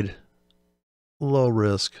wide, low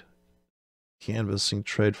risk canvassing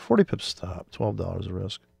trade. 40 pips stop, $12 a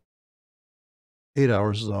risk. 8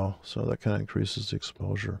 hours though, so that kind of increases the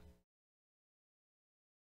exposure.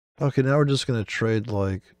 Okay, now we're just going to trade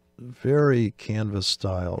like very canvas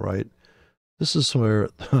style, right? This is where,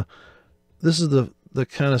 this is the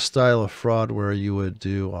kind of style of fraud where you would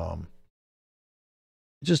do,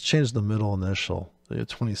 just change the middle initial. You have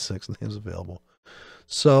 26 names available.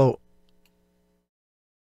 So,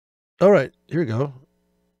 all right, here we go.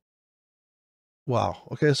 Wow.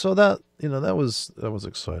 Okay, so that, that was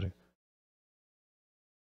exciting.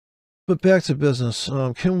 But back to business.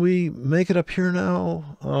 Can we make it up here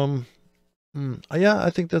now? Yeah, I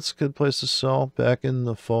think that's a good place to sell. Back in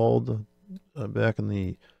the fold, back in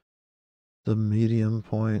the medium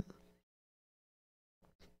point.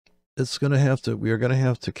 We are gonna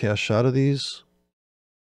have to cash out of these.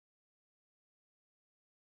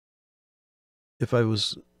 If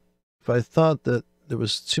I thought that there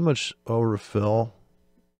was too much overfill,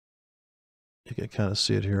 you can kind of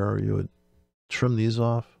see it here, or you would trim these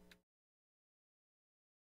off.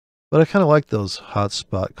 But I kind of like those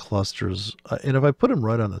hotspot clusters. And if I put them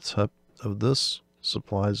right on the top of this,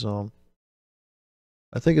 supply zone.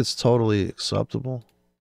 I think it's totally acceptable.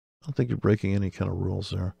 I don't think you're breaking any kind of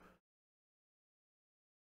rules there.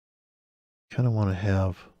 Kind of want to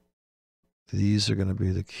have, these are going to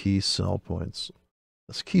be the key sell points.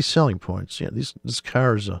 That's key selling points. Yeah, this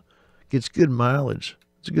car gets good mileage.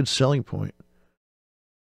 It's a good selling point.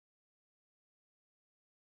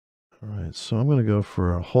 All right, so I'm going to go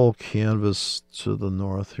for a whole canvas to the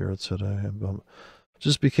north here today.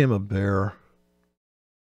 Just became a bear.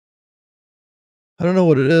 I don't know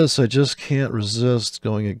what it is. I just can't resist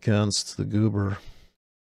going against the goober.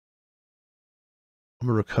 I'm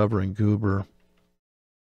a recovering goober.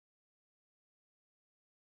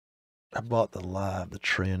 I bought the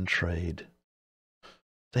trend trade.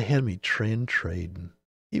 They had me trend trading.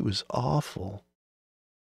 It was awful.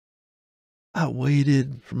 I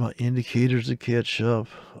waited for my indicators to catch up.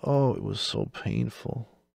 Oh, it was so painful.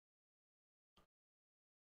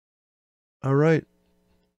 All right.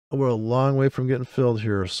 We're a long way from getting filled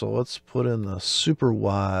here, so let's put in the super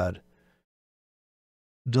wide,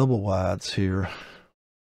 double wides here.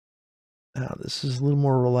 Now, this is a little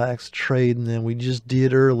more relaxed trading than we just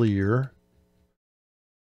did earlier.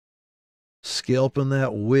 Scalping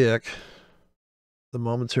that wick, the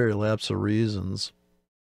momentary lapse of reasons.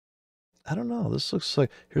 I don't know. This looks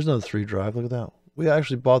like, here's another 3 drive. Look at that. We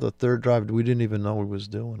actually bought the 3rd drive. We didn't even know we was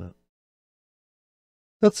doing it.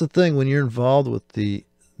 That's the thing. When you're involved with the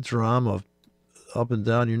drama of up and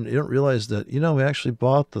down, you don't realize that, we actually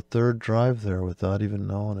bought the 3rd drive there without even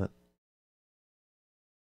knowing it.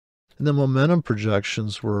 And the momentum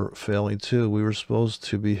projections were failing too. We were supposed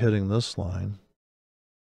to be hitting this line.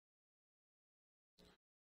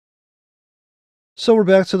 So we're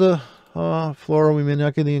back to the floor. We may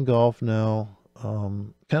not get the engulf now.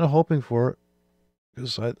 Kind of hoping for it,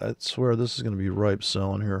 because I swear this is going to be ripe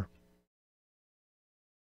selling here.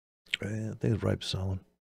 I think it's ripe selling.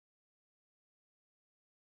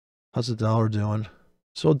 How's the dollar doing?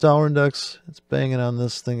 So dollar index, it's banging on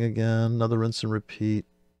this thing again. Another rinse and repeat.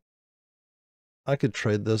 I could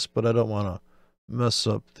trade this, but I don't want to mess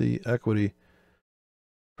up the equity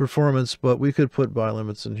performance, but we could put buy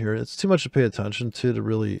limits in here. It's too much to pay attention to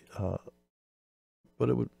really, but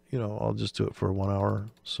it would, I'll just do it for 1 hour.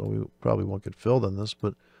 So we probably won't get filled on this,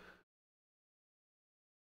 but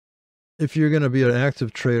if you're going to be an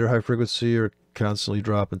active trader, high frequency, or constantly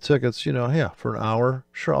dropping tickets, yeah, for an hour,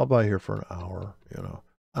 sure, I'll buy here for an hour,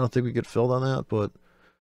 I don't think we get filled on that, but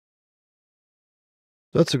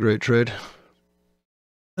that's a great trade.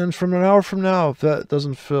 And from an hour from now, if that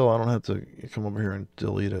doesn't fill, I don't have to come over here and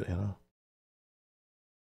delete it,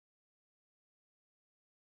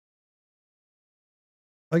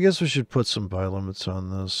 I guess we should put some buy limits on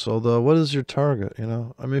this. Although, what is your target, I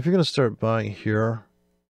mean, if you're going to start buying here,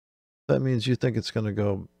 that means you think it's going to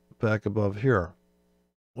go back above here.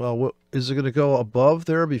 Well, what is it going to go above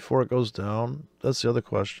there before it goes down? That's the other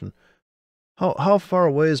question. How far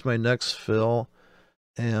away is my next fill?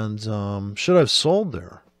 And should I have sold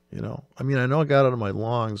there? I mean, I know I got out of my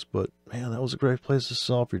longs, but man, that was a great place to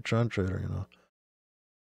sell if you're a trend trader,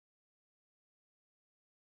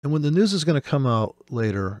 And when the news is going to come out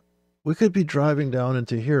later, we could be driving down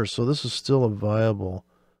into here. So this is still a viable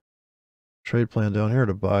trade plan down here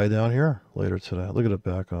to buy down here later today. Look at it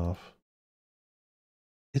back off.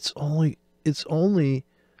 It's only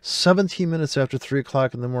 17 minutes after 3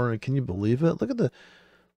 o'clock in the morning. Can you believe it? Look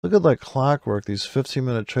at like clockwork. These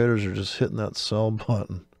 15-minute traders are just hitting that sell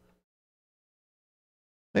button.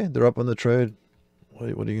 Hey, they're up on the trade. What are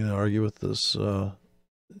you going to argue with this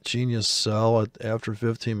genius sell after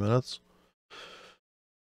 15 minutes?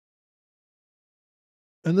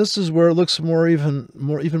 And this is where it looks even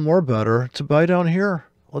more better to buy down here.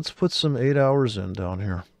 Let's put some 8 hours in down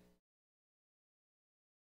here.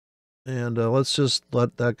 And let's just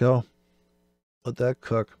let that go. Let that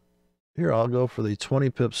cook. Here, I'll go for the 20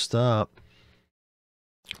 pip stop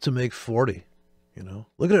to make 40.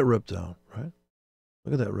 Look at it rip down, right?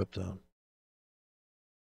 Look at that rip down.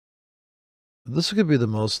 This could be the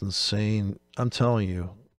most insane, I'm telling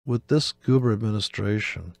you, with this Goober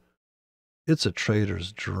administration, it's a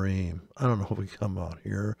trader's dream. I don't know if we come out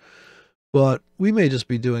here, but we may just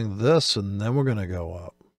be doing this and then we're going to go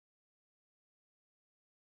up.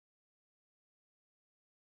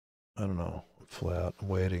 I don't know. I'm flat. I'm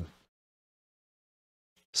waiting.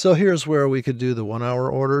 So here's where we could do the 1 hour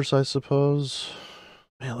orders, I suppose.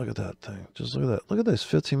 Man, look at that thing. Just look at that. Look at these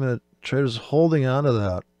 15-minute traders holding on to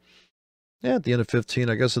that. Yeah, at the end of 15,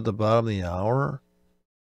 I guess at the bottom of the hour.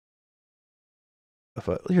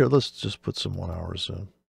 Here, let's just put some 1 hours in.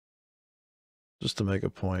 Just to make a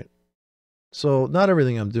point. So not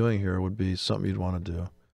everything I'm doing here would be something you'd want to do.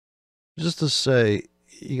 just to say,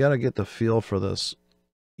 you got to get the feel for this.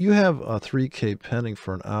 You have a 3K pending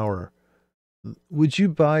for an hour. Would you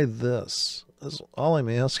buy this? That's all I'm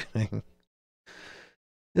asking.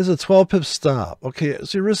 Is a 12 pip stop. Okay,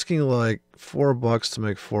 so you're risking like $4 to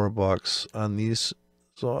make $4 on these.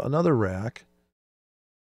 So another rack.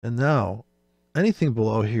 And now anything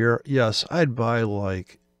below here, yes, I'd buy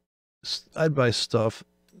stuff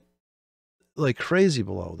like crazy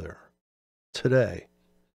below there. Today.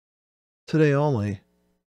 Today only.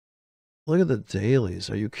 Look at the dailies.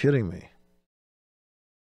 Are you kidding me?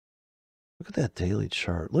 Look at that daily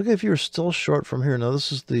chart. Look if you're still short from here. Now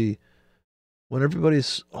this is the when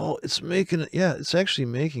everybody's it's making it. Yeah, it's actually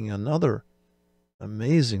making another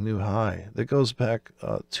amazing new high that goes back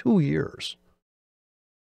 2 years.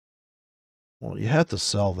 Well, you have to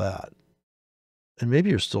sell that, and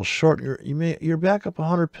maybe you're still short. You're back up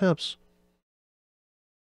 100 pips.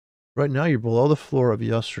 Right now, you're below the floor of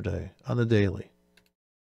yesterday on the daily.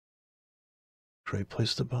 Great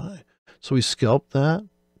place to buy. So we scalped that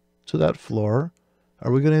to that floor.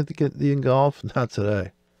 Are we going to have to get the engulf? Not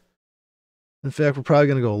today. In fact, we're probably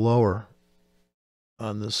going to go lower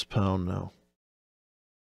on this pound now.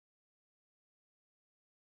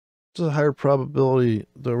 There's a higher probability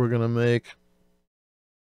that we're going to make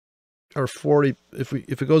or 40 if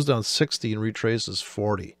it goes down 60 and retraces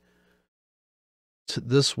 40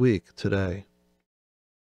 this week today.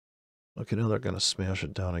 Okay, now they're going to smash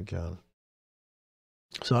it down again.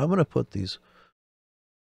 So I'm going to put these.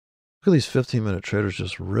 Look at these 15-minute traders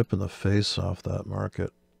just ripping the face off that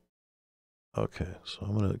market. Okay, so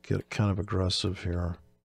I'm going to get kind of aggressive here.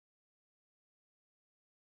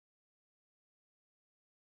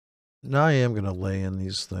 Now I am going to lay in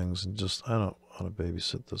these things and just, I don't want to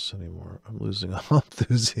babysit this anymore. I'm losing all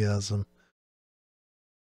enthusiasm.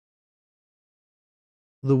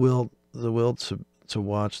 The will to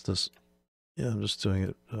watch this. Yeah, I'm just doing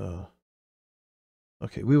it.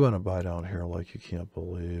 Okay, we want to buy down here like you can't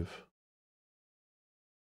believe.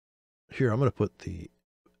 Here, I'm going to put the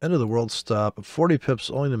end of the world stop at 40 pips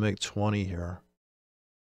only to make 20 here.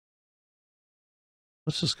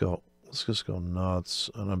 Let's just go nuts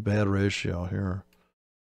on a bad ratio here.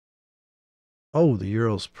 Oh, the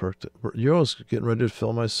Euro's perked. Euro's getting ready to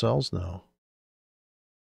fill my cells now.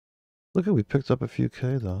 Look at, we picked up a few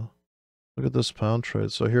K though. Look at this pound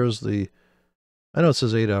trade. So here's the, I know it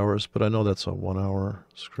says 8 hours, but I know that's a 1 hour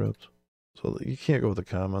script. So you can't go with the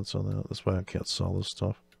comments on that. That's why I can't sell this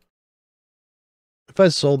stuff. If I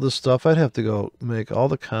sold this stuff, I'd have to go make all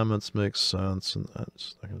the comments make sense, and I'm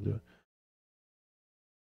just not going to do it.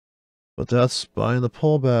 But that's buying the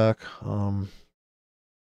pullback.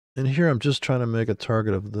 And here I'm just trying to make a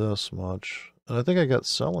target of this much. And I think I got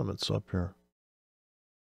sell limits up here.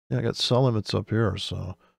 Yeah, I got sell limits up here,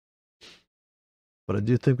 so. But I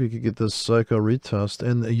do think we could get this psycho retest,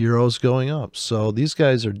 and the Euro's going up. So these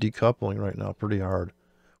guys are decoupling right now pretty hard.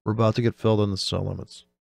 We're about to get filled in the sell limits.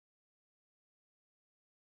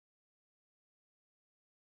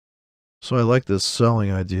 So I like this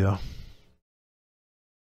selling idea.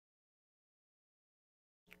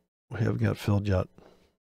 We haven't got filled yet.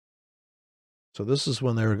 So this is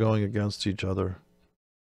when they were going against each other.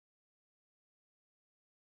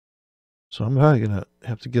 So I'm probably going to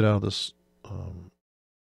have to get out of this.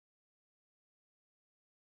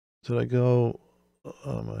 Did I go?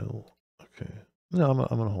 Okay. No, I'm going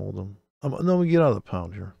to hold them. No, we get out of the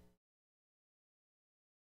pound here.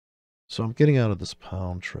 So I'm getting out of this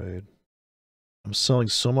pound trade. I'm selling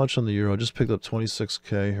so much on the euro. I just picked up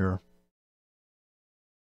 26K here.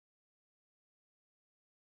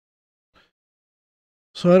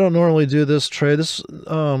 So I don't normally do this trade. This,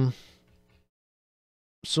 so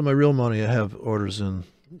my real money, I have orders in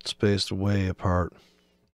spaced way apart.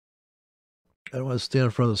 I don't want to stand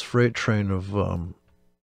in front of this freight train of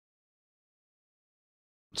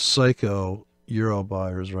psycho euro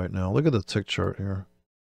buyers right now. Look at the tick chart here.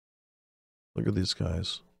 Look at these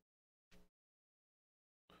guys.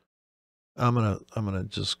 I'm gonna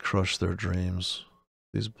just crush their dreams.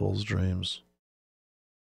 These bulls' dreams.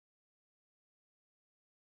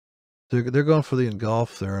 They're going for the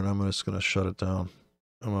engulf there, and I'm just gonna shut it down.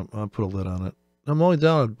 I'm gonna put a lid on it. I'm only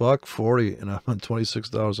down at $1.40, and I'm on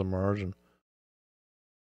 $26 a margin.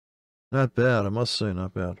 Not bad, I must say,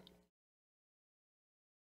 not bad.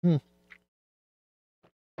 This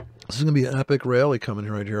is gonna be an epic rally coming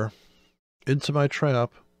right here. Into my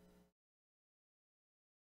trap.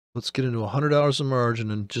 Let's get into $100 a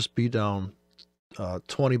margin and just be down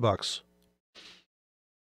 $20.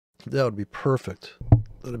 That would be perfect.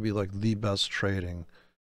 That'd be like the best trading.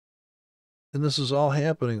 And this is all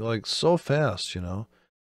happening like so fast, you know.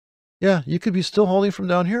 Yeah, you could be still holding from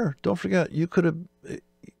down here. Don't forget, you could have,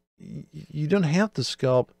 you didn't have to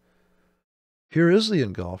scalp. Here is the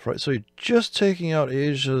engulf, right? So you're just taking out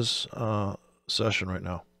Asia's session right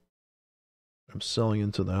now. I'm selling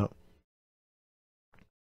into that.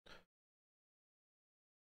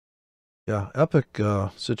 Yeah, epic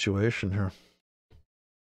situation here.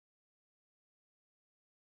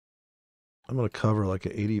 I'm going to cover like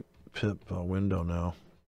an 80 pip window now.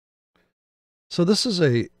 So this is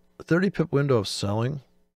a 30 pip window of selling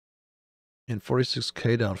in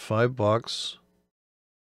 46K down $5.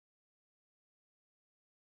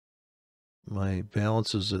 My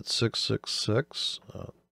balance is at 666,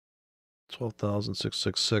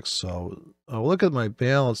 12,666. So I'll look at my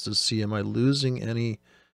balance to see, am I losing any?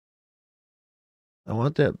 I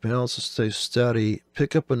want that balance to stay steady.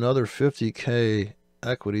 Pick up another 50K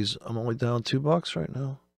equities. I'm only down $2 right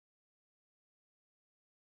now.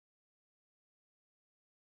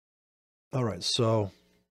 All right, so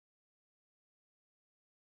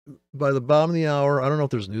by the bottom of the hour, I don't know if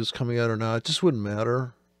there's news coming out or not. It just wouldn't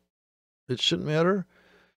matter. It shouldn't matter.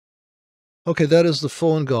 Okay, that is the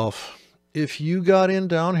full engulf. If you got in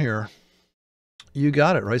down here, you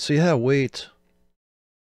got it, right? So you had to wait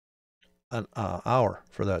an hour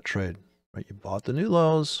for that trade, right? You bought the new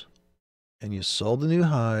lows and you sold the new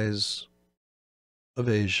highs of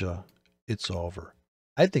Asia. It's over.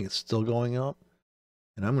 I think it's still going up,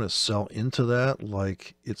 and I'm going to sell into that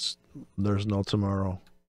like there's no tomorrow.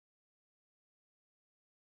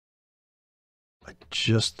 I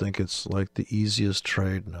just think it's like the easiest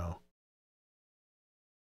trade now.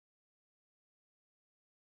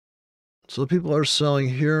 So people are selling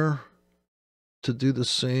here to do the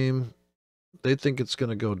same. They think it's going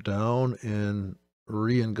to go down and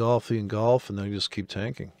re-engulf the engulf, and then just keep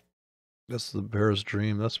tanking. That's the bear's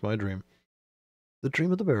dream. That's my dream. The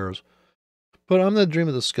dream of the bears. But I'm the dream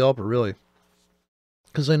of the scalper, really.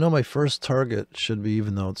 Because I know my first target should be,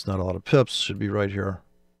 even though it's not a lot of pips, should be right here.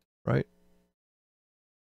 Right?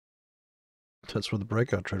 That's where the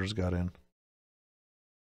breakout traders got in.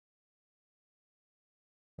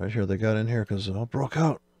 Right here, they got in here because it broke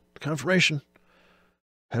out. Confirmation.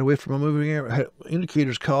 Had to wait for my moving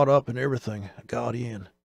indicators caught up and everything. Got in.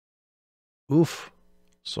 Oof.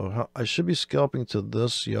 So I should be scalping to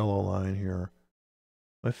this yellow line here.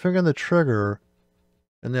 My finger on the trigger,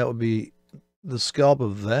 and that would be the scalp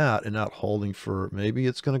of that, and not holding for, maybe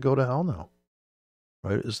it's going to go to hell now.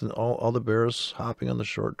 Right? Isn't all the bears hopping on the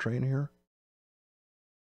short train here?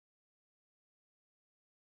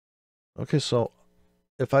 Okay, so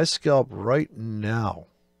if I scalp right now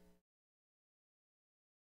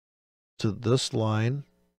to this line,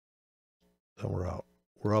 then we're out.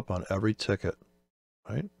 We're up on every ticket,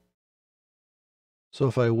 right? So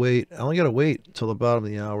if I wait, I only got to wait till the bottom of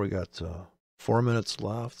the hour. We got 4 minutes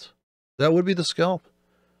left. That would be the scalp.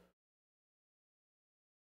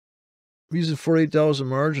 I'm using $48 a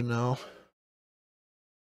margin now.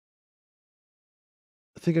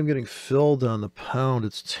 I think I'm getting filled on the pound.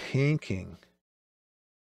 It's tanking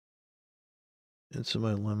into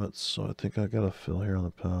my limits, so I think I got to fill here on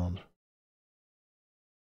the pound.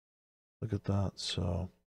 Look at that. So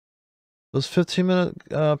those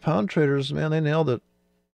 15-minute pound traders, man, they nailed it.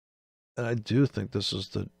 And I do think this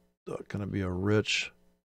is going to be a rich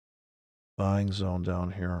buying zone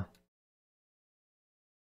down here.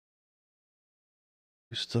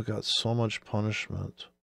 We still got so much punishment.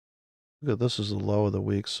 Look at this, is the low of the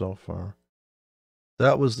week so far.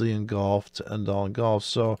 That was the engulf to end all engulf.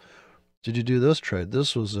 So did you do this trade?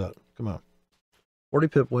 This was it. Come on. 40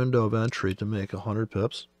 pip window of entry to make 100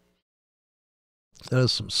 pips. That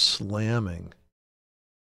is some slamming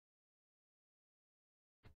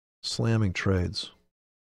trades.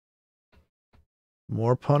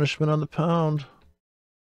 More punishment on the pound.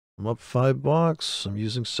 I'm up $5. I'm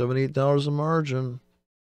using $78 a margin.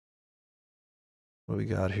 What we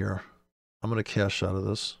got here? I'm going to cash out of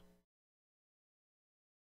this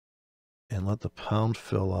and let the pound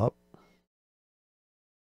fill up.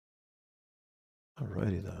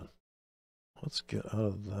 Alrighty then. Let's get out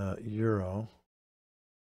of that euro,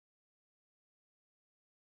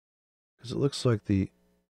 because it looks like the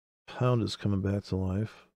pound is coming back to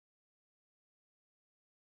life.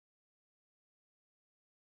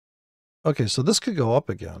 Okay, so this could go up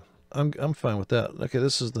again. I'm fine with that. Okay,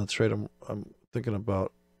 this is the trade I'm thinking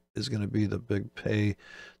about, is going to be the big pay,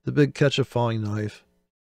 the big catch a falling knife.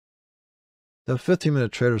 The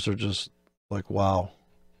 15-minute traders are just like, wow.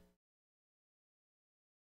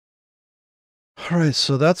 All right,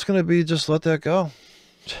 so that's going to be, just let that go.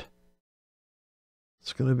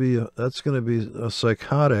 It's going to be that's going to be a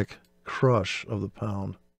psychotic crush of the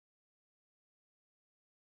pound.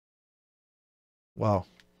 Wow.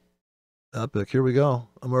 Epic. Here we go.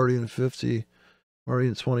 I'm already in 50. I'm already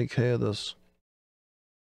in 20K of this.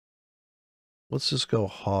 Let's just go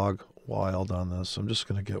hog wild on this. I'm just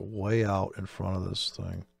going to get way out in front of this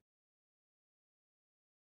thing.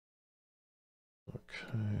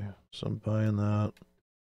 Okay. So I'm buying that.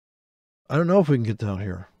 I don't know if we can get down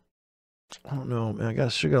here. I don't know, man. I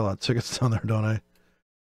should get a lot of tickets down there, don't I?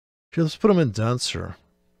 Here, let's put them in denser.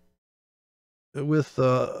 With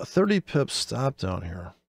a 30 pips stop down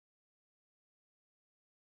here.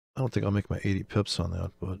 I don't think I'll make my 80 pips on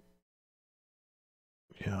that, but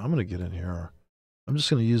yeah, I'm going to get in here. I'm just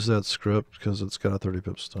going to use that script because it's got a 30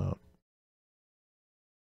 pip stop.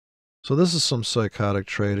 So this is some psychotic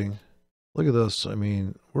trading. Look at this. I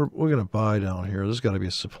mean, we're going to buy down here. There's got to be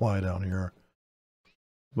a supply down here.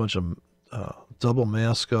 A bunch of double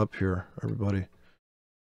mask up here, everybody.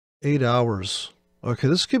 8 hours. Okay,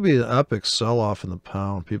 this could be an epic sell-off in the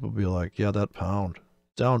pound. People be like, yeah, that pound.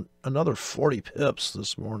 Down another 40 pips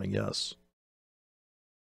this morning, yes.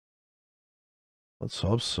 Let's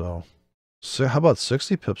hope so. So how about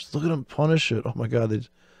 60 pips? Look at them punish it. Oh my God,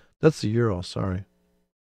 that's the euro, sorry.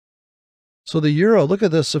 So the euro, look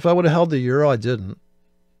at this. If I would have held the euro, I didn't.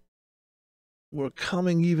 We're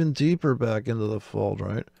coming even deeper back into the fold,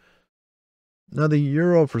 right? Now the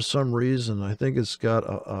euro, for some reason, I think it's got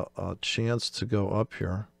a chance to go up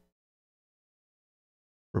here.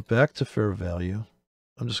 We're back to fair value.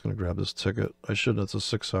 I'm just going to grab this ticket. I shouldn't. It's a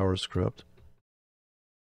 6-hour script.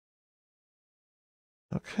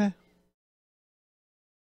 Okay.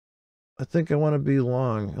 I think I want to be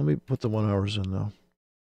long. Let me put the 1 hours in now.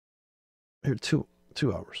 Here, two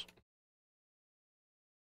hours.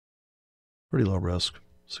 Pretty low risk.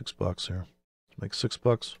 $6 here. Make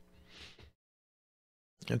 $6.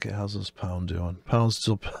 Okay, how's this pound doing? Pound's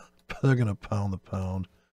still, they're going to pound the pound.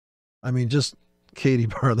 I mean, just Katie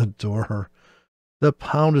bar the door. The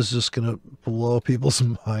pound is just going to blow people's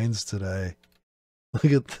minds today. Look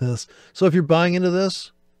at this. So if you're buying into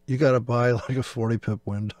this, you got to buy like a 40 pip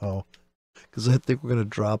window. Because I think we're going to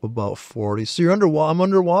drop about 40. So you're underwater. I'm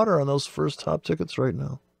underwater on those first top tickets right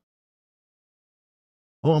now.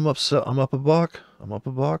 Oh, I'm upset. I'm up a buck. I'm up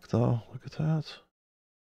a buck, though. Look at that.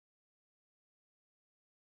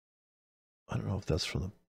 I don't know if that's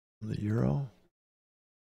from the euro.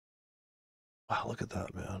 Wow, look at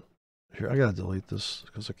that, man. Here, I got to delete this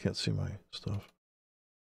because I can't see my stuff.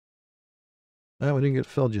 We didn't get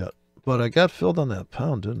filled yet. But I got filled on that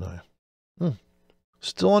pound, didn't I?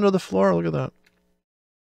 Still under the floor. Look at that.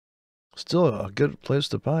 Still a good place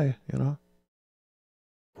to buy, you know.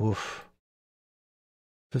 Oof.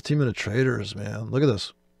 15-minute traders, man. Look at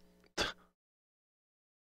this.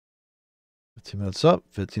 15 minutes up,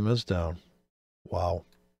 15 minutes down. Wow.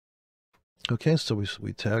 Okay, so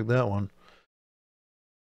we tagged that one.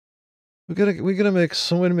 We gotta make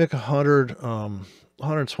some way to make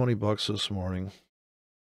 120 bucks this morning.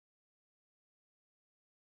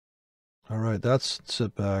 All right, that's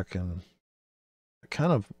sit back and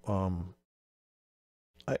kind of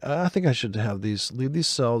I think I should have leave these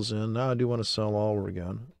sells in. Now I do want to sell all over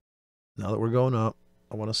again. Now that we're going up,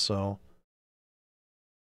 I want to sell.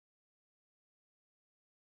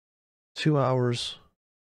 2 hours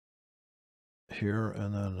here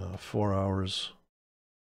and then 4 hours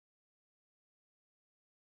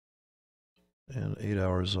and 8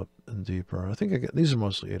 hours up and deeper. I think these are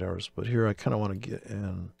mostly 8 hours, but here I kind of want to get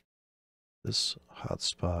in this hot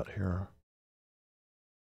spot here.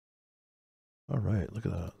 All right, look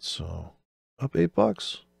at that. So up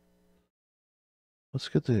 $8. Let's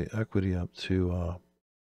get the equity up to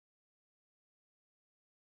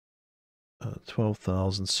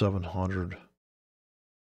 12,700.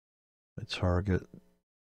 My target.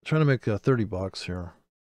 Trying to make $30 here.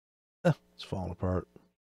 It's falling apart.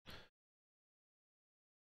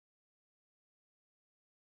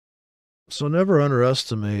 So never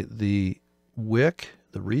underestimate the wick,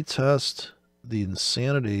 the retest, the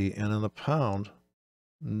insanity, and in the pound.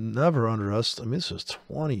 Never underestimate. I mean, this is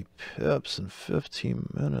 20 pips in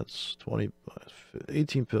 15 minutes.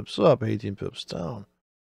 18 pips up, 18 pips down.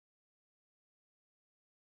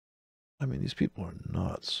 I mean, these people are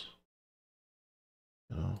nuts.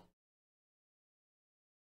 You know?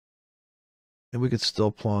 And we could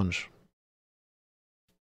still plunge.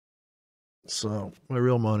 So, my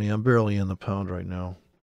real money, I'm barely in the pound right now.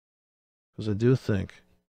 Because I do think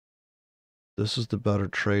this is the better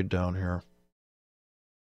trade down here.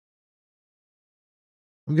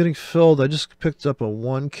 I'm getting filled. I just picked up a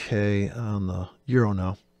 1K on the euro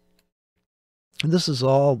now. And this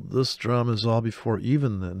drama is all before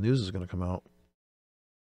even the news is going to come out.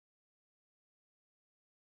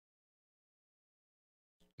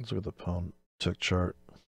 Let's look at the pound tick chart.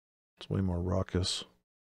 It's way more raucous.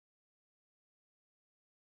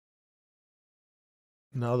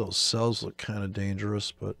 Now those cells look kind of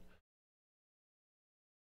dangerous, but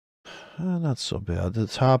not so bad. The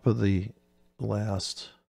top of the last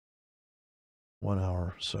 1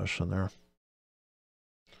 hour session there.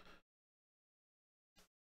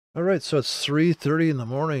 All right, so it's 3:30 in the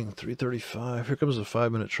morning, 3:35. Here comes the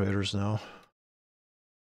 5-minute traders now.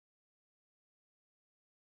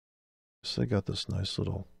 So they got this nice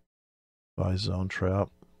little buy zone trap.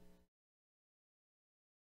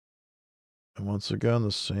 And once again,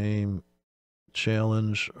 the same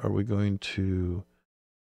challenge. Are we going to,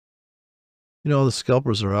 the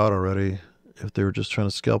scalpers are out already. If they were just trying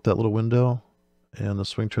to scalp that little window, and the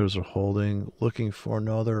swing traders are holding, looking for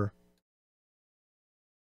another.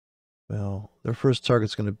 Well, their first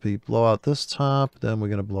target's going to be blow out this top, then we're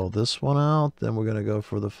going to blow this one out, then we're going to go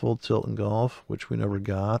for the full tilt and golf, which we never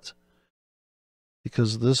got,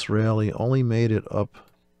 because this rally only made it up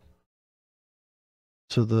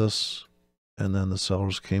to this, and then the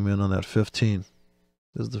sellers came in on that 15.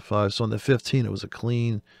 This is the 5. So on the 15, it was a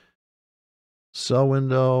clean sell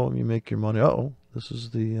window. You make your money. Uh-oh, this is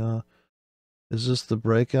the, is this the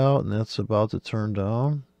breakout, and that's about to turn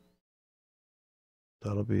down?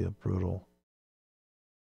 That'll be a brutal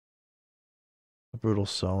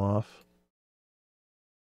sell-off.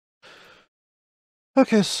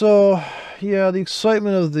 Okay, so, yeah, the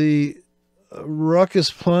excitement of the ruckus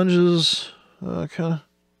plunges, kind of,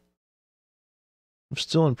 I'm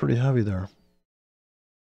still in pretty heavy there.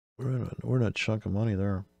 We're in a chunk of money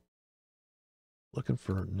there. Looking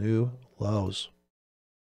for new lows.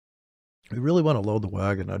 We really want to load the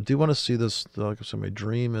wagon. I do want to see this, like I said, my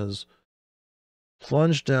dream is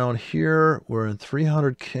plunge down here. We're in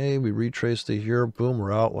 300K. We retrace to here. Boom,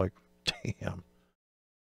 we're out like, damn.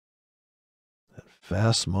 That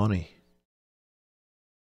fast money.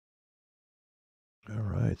 All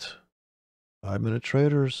right. 5-minute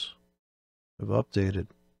traders have updated.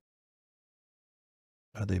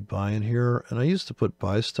 Are they buying here? And I used to put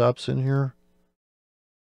buy stops in here,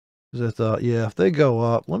 because I thought, yeah, if they go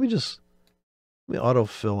up, let me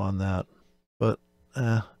autofill on that. But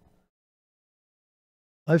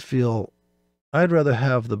I feel I'd rather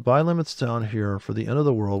have the buy limits down here for the end of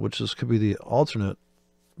the world, which could be the alternate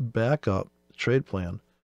backup trade plan.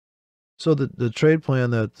 So the trade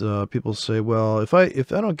plan that people say, well, if I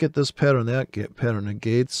don't get this pattern, that pattern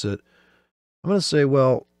negates it. I'm going to say,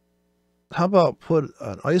 well, how about put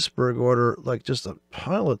an iceberg order, like just a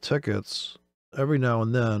pile of tickets every now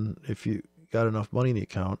and then, if you got enough money in the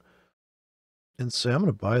account, and say, I'm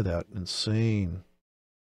going to buy that insane,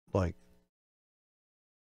 like,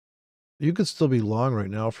 you could still be long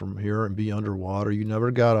right now from here and be underwater. You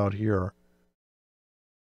never got out here.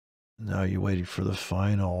 Now you're waiting for the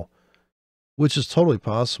final, which is totally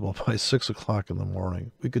possible by 6 o'clock in the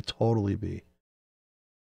morning. We could totally be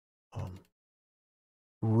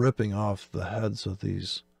ripping off the heads of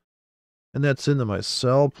these. And that's into my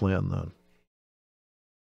sell plan then.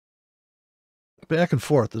 Back and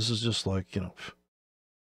forth. This is just like,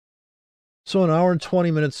 So an hour and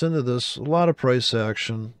 20 minutes into this, a lot of price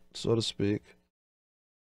action, so to speak.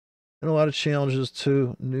 And a lot of challenges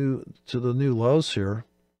to the new lows here.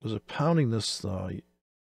 Was it pounding this out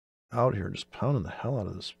here, just pounding the hell out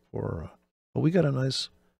of this poor. But we got a nice.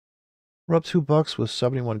 We're up $2 with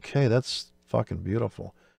 71K. That's fucking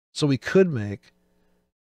beautiful. So we could make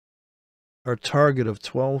our target of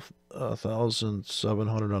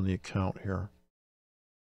 12,700 on the account here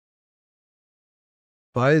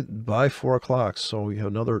by 4 o'clock. So we have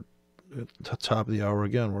another top of the hour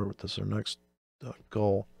again. This is our next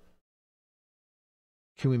goal.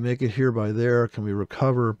 Can we make it here by there? Can we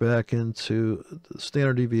recover back into the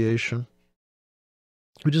standard deviation?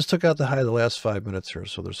 We just took out the high of the last 5 minutes here,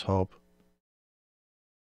 so there's hope.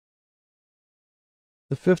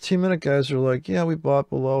 The 15-minute guys are like, yeah, we bought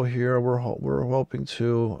below here. We're hoping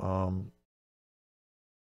to.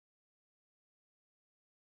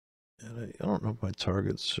 And I don't know if my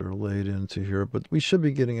targets are laid into here, but we should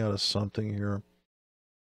be getting out of something here.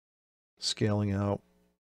 Scaling out.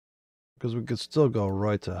 Because we could still go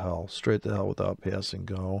right to hell, straight to hell without passing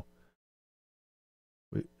go.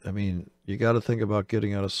 I mean, you got to think about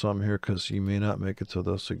getting out of some here, because you may not make it to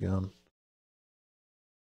this again.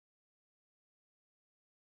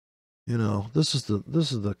 This is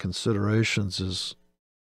the considerations. Is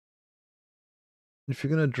if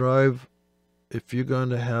you're going to drive, if you're going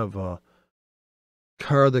to have a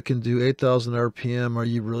car that can do 8,000 RPM, are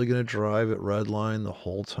you really going to drive at red line the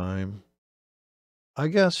whole time? I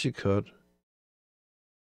guess you could.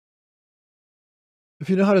 If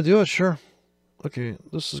you know how to do it, sure. Okay,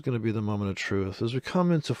 this is going to be the moment of truth. As we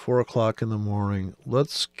come into 4 o'clock in the morning,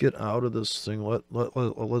 let's get out of this thing.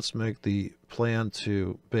 Let's make the plan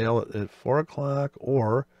to bail it at 4 o'clock,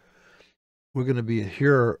 or we're going to be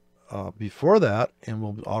here before that, and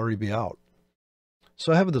we'll already be out.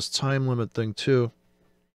 So I have this time limit thing too.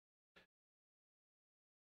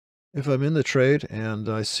 If I'm in the trade and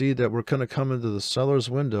I see that we're going to come into the seller's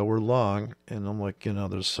window, we're long, and I'm like,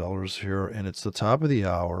 there's sellers here, and it's the top of the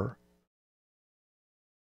hour.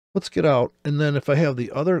 Let's get out. And then if I have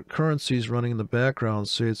the other currencies running in the background,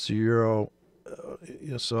 say it's the euro,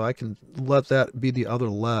 so I can let that be the other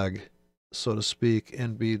leg, so to speak,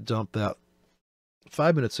 and be dumped that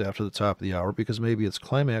 5 minutes after the top of the hour, because maybe it's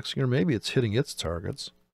climaxing or maybe it's hitting its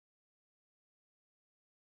targets.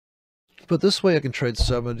 But this way I can trade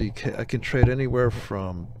 70K. I can trade anywhere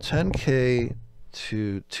from 10K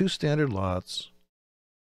to 2 standard lots.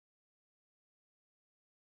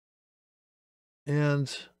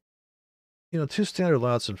 And 2 standard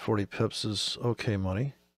lots and 40 pips is okay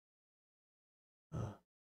money.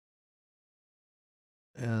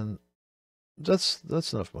 And that's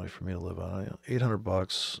enough money for me to live on.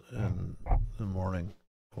 $800 in the morning,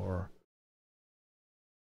 or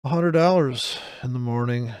 $100 in the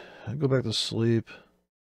morning. I go back to sleep.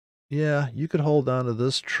 Yeah, you could hold on to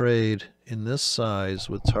this trade in this size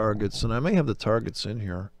with targets, and I may have the targets in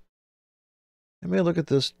here. I may look at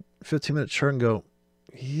this 15-minute chart and go,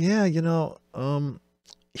 yeah,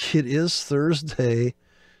 it is Thursday.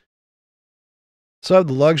 So I have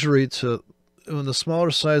the luxury to, in the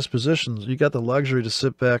smaller size positions, you got the luxury to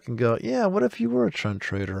sit back and go, yeah, what if you were a trend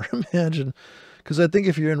trader? Imagine. Because I think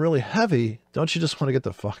if you're in really heavy, don't you just want to get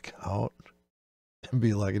the fuck out and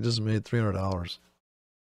be like, I just made $300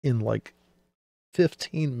 in like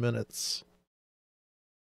 15 minutes.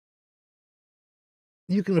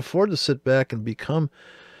 You can afford to sit back and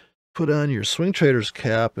put on your swing trader's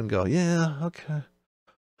cap and go, yeah, okay.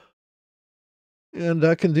 And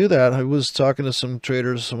I can do that. I was talking to some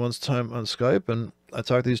traders one time on Skype, and I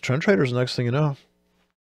talked to these trend traders. Next thing you know,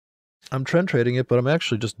 I'm trend trading it, but I'm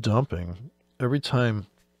actually just dumping. Every time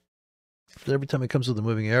it comes to the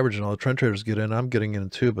moving average and all the trend traders get in, I'm getting in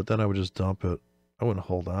too, but then I would just dump it. I wouldn't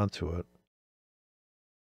hold on to it.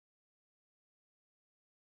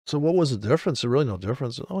 So what was the difference? There's really no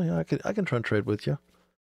difference. Oh yeah, I can trend trade with you.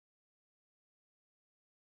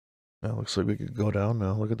 Now looks like we could go down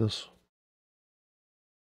now. Look at this.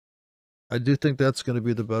 I do think that's going to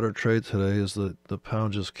be the better trade today, is the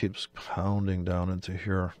pound just keeps pounding down into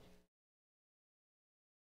here.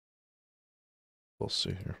 We'll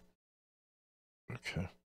see here. Okay.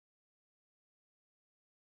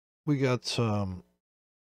 We got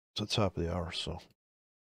the top of the hour, so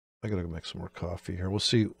I gotta go make some more coffee here. We'll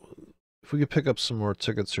see if we could pick up some more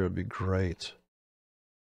tickets here. It'd be great.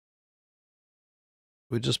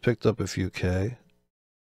 We just picked up a few K.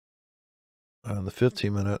 The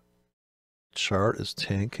 15-minute chart is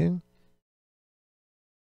tanking,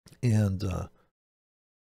 and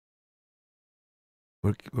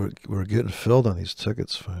we're getting filled on these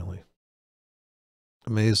tickets finally.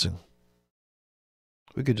 Amazing.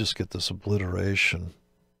 We could just get this obliteration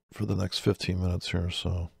for the next 15 minutes here,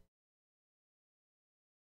 so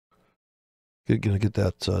gonna get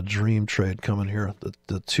that dream trade coming here.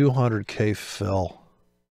 The 200K fell.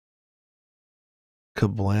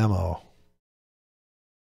 Kablamo.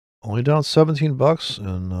 Only down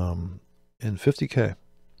 $17 in 50K.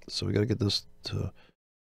 So we got to get this to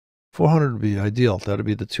 400 would be ideal. That'd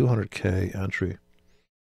be the 200K entry.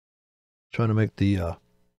 Trying to make the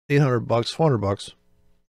 $800, $400,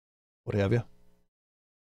 what have you.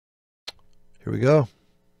 Here we go.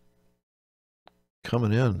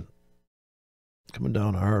 Coming in. Coming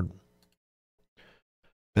down hard.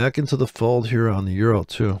 Back into the fold here on the euro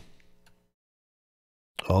too.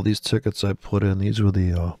 All these tickets I put in, these were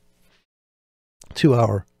the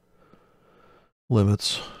 2-hour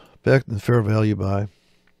limits. Back in fair value buy.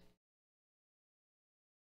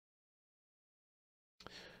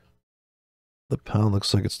 The pound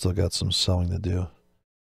looks like it's still got some selling to do.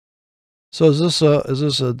 So is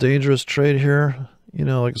this a dangerous trade here?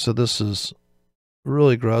 Like I said, this is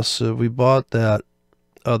really aggressive. We bought that.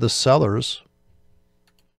 The sellers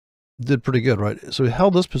did pretty good, right? So we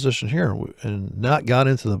held this position here and not got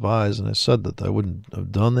into the buys. And I said that I wouldn't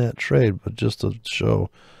have done that trade, but just to show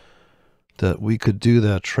that we could do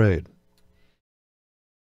that trade.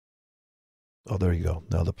 Oh, there you go.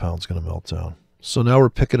 Now the pound's going to melt down. So now we're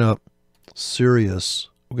picking up serious.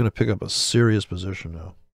 We're going to pick up a serious position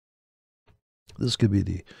now. This could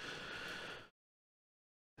be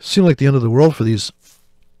seem like the end of the world for these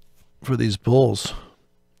bulls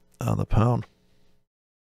on the pound.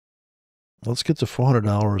 Let's get to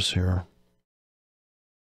 $400 here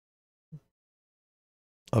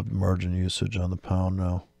of margin usage on the pound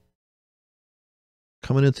now.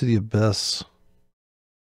 Coming into the abyss.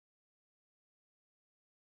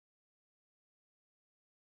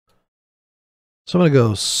 So I'm going to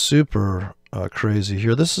go super crazy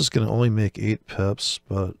here. This is going to only make 8 pips,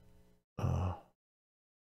 but let's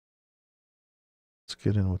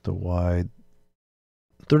get in with the wide.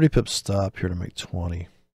 30 pips stop here to make 20.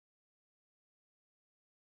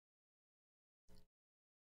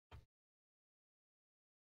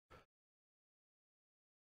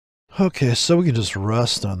 Okay, so we can just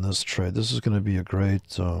rest on this trade. This is going to be a great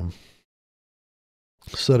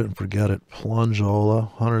set it and forget it.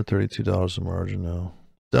 Plungeola, $132 a margin now.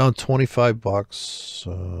 Down 25 bucks.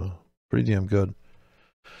 Pretty damn good.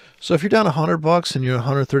 So if you're down $100 and you're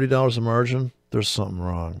 $130 a margin, there's something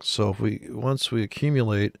wrong. So if once we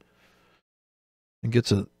accumulate and get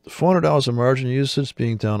to $400 a margin usage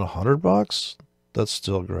being down $100, that's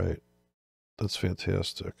still great. That's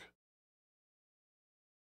fantastic.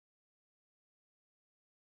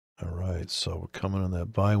 All right, so we're coming in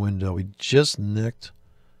that buy window. We just nicked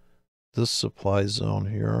this supply zone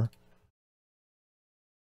here.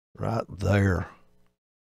 Right there.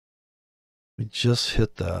 We just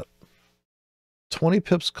hit that. 20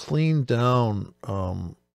 pips clean down.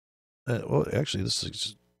 Well, actually, this is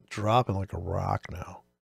just dropping like a rock now.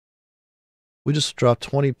 We just dropped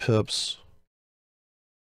 20 pips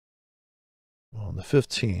on the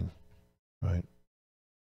 15, right?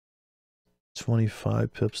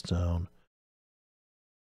 25 pips down.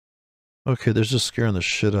 Okay, they're just scaring the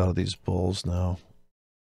shit out of these bulls now.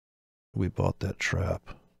 We bought that trap.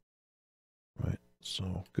 Right,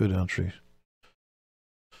 so good entry.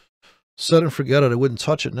 Set and forget it. I wouldn't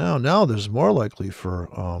touch it now. Now there's more likely for,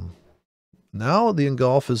 now the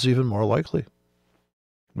engulf is even more likely.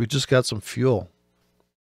 We just got some fuel.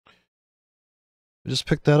 We just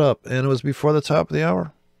picked that up, and it was before the top of the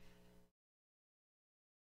hour.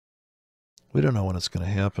 We don't know when it's going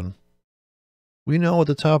to happen. We know at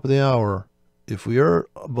the top of the hour, if we are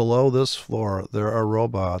below this floor, there are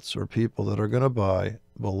robots or people that are going to buy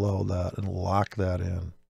below that and lock that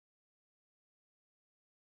in.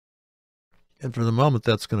 And for the moment,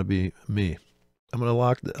 that's going to be me. I'm going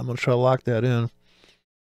to try to lock that in.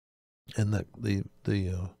 And the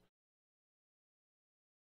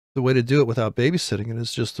way to do it without babysitting it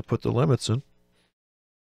is just to put the limits in.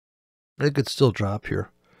 It could still drop here.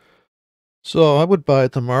 So I would buy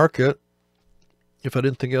at the market. If I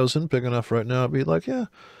didn't think I was in big enough right now, I'd be like, yeah.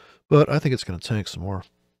 But I think it's going to tank some more.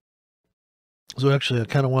 So actually, I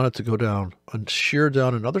kind of want it to go down and shear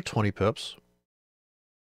down another 20 pips.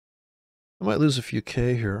 I might lose a few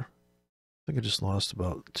K here. I think I just lost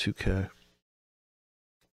about 2K.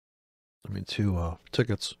 I mean, 2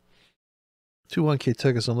 tickets. 2 1K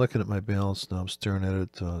tickets. I'm looking at my balance now. I'm staring at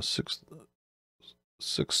it.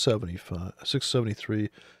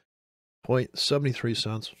 673.73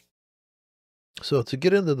 cents. So to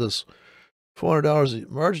get into this $400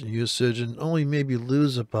 margin usage and only maybe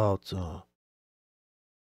lose about a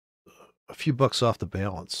few bucks off the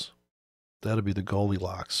balance, that'd be the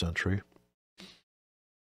Goldilocks entry.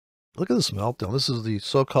 Look at this meltdown. This is the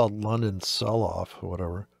so-called London sell-off or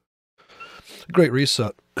whatever. Great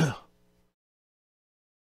reset.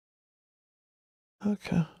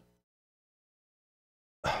 Okay.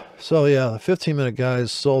 So yeah, the 15-minute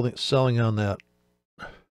guys selling on that.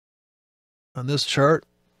 On this chart,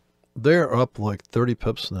 they're up like 30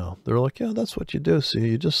 pips now. They're like, yeah, that's what you do. See,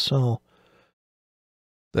 you just sell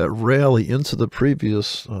that rally into the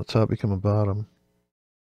previous top become a bottom.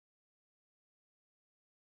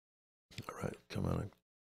 All right, come on.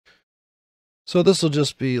 So this will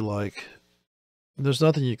just be like, there's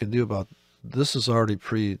nothing you can do about this. Is already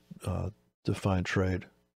pre-defined trade.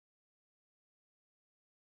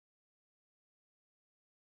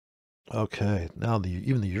 Okay, now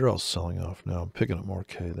even the euro's selling off now. I'm picking up more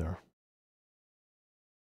K there.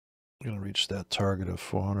 I'm going to reach that target of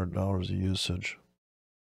 $400 a usage.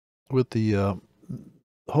 With the,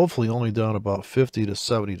 hopefully only down about $50 to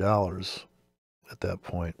 $70 at that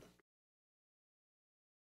point.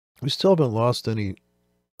 We still haven't lost any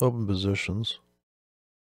open positions.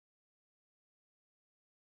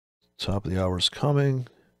 Top of the hour is coming.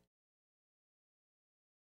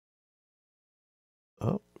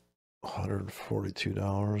 Oh,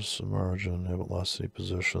 $142 a margin. Haven't lost any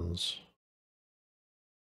positions.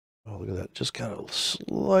 Oh, look at that. Just got a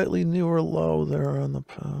slightly newer low there on the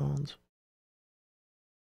pound.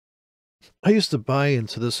 I used to buy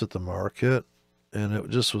into this at the market, and it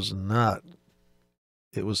just was not,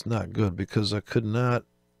 it was not good because I could not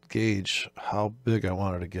gauge how big I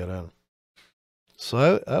wanted to get in.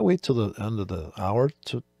 So I wait till the end of the hour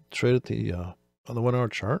to trade at the on the 1 hour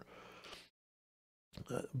chart.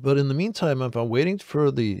 But in the meantime, if I'm waiting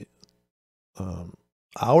for the um,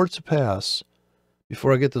 hour to pass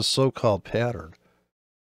before I get this so-called pattern,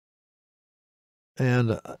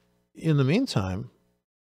 and in the meantime,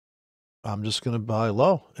 I'm just going to buy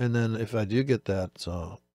low. And then if I do get that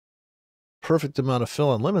perfect amount of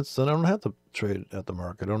fill on limits, then I don't have to trade at the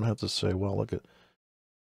market. I don't have to say, well, look at,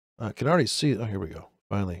 I can already see, oh, here we go.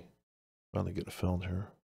 Finally get it filled here.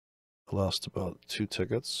 I lost about 2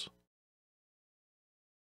 tickets.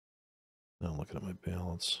 Now I'm looking at my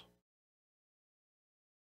balance.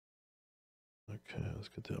 Okay, let's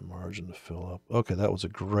get that margin to fill up. Okay, that was a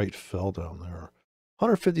great fill down there.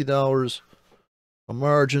 $150, a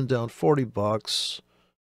margin down 40 bucks.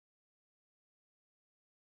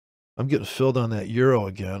 I'm getting filled on that euro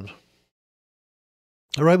again.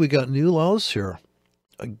 All right, we got new lows here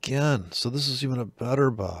again. So this is even a better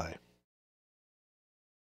buy.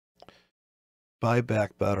 Buy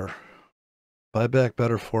back better. Buy back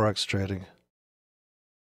better forex trading.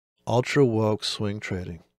 Ultra woke swing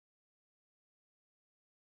trading.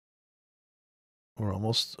 We're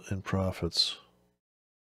almost in profits.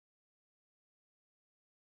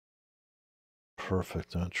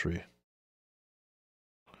 Perfect entry.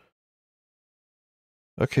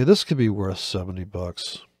 Okay, this could be worth 70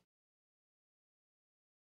 bucks.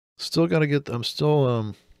 Still got to get, I'm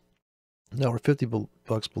still, now we're 50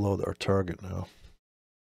 bucks below our target now.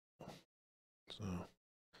 So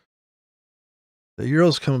the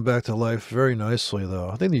euro's coming back to life very nicely, though.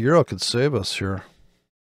 I think the euro could save us here,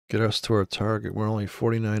 get us to our target. We're only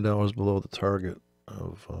 $49 below the target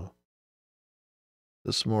of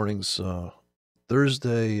this morning's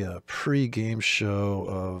Thursday pre-game show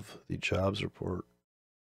of the jobs report.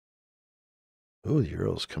 Oh, the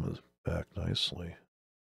euro's coming back nicely.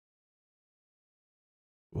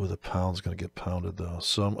 Oh, the pound's going to get pounded, though.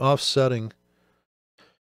 So I'm offsetting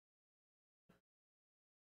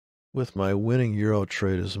with my winning euro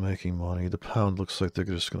trade is making money. The pound looks like they're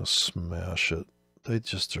just going to smash it. They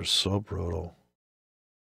just are so brutal.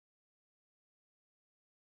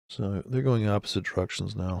 So they're going opposite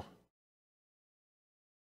directions now.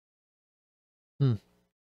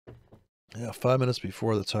 Yeah, 5 minutes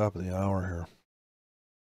before the top of the hour here.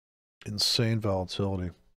 Insane volatility.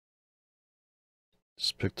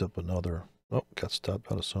 Just picked up another. Oh, got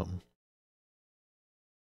stopped out of something.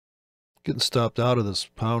 Getting stopped out of this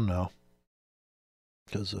pound now.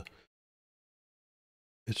 Because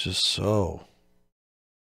it's just so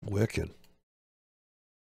wicked.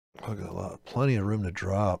 I got plenty of room to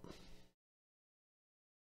drop.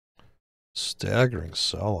 Staggering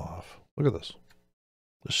sell-off. Look at this.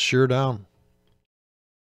 Just sheer down.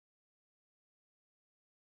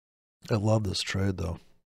 I love this trade, though.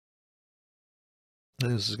 I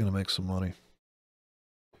think this is going to make some money.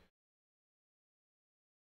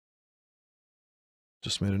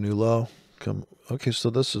 Just made a new low. Okay,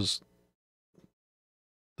 so this is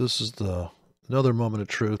another moment of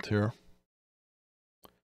truth here.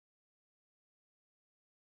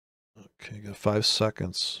 Okay, got 5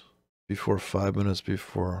 seconds before 5 minutes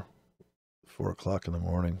before 4 o'clock in the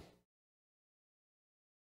morning.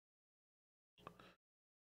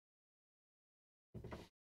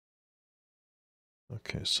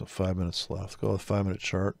 Okay, so 5 minutes left. Go with 5 minute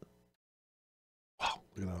chart. Wow,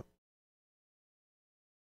 look at that.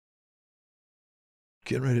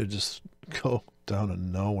 Getting ready to just go down to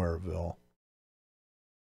nowhereville.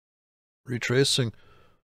 Retracing.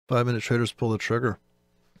 5 minute traders pull the trigger.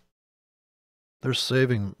 They're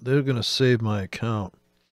going to save my account.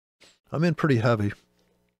 I'm in pretty heavy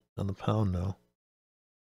on the pound now.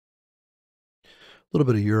 A little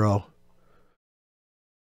bit of euro.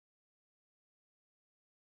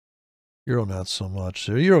 Euro not so much.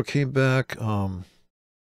 The euro came back a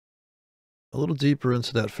little deeper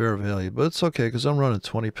into that fair value, but it's okay because I'm running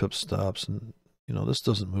 20 pip stops and, you know, this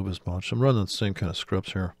doesn't move as much. I'm running the same kind of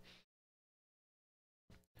scripts here.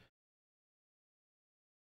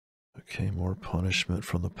 Okay, more punishment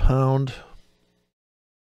from the pound.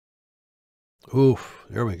 Oof,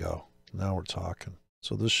 there we go. Now we're talking.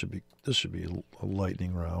 So this should be a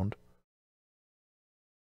lightning round.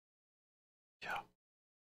 Yeah.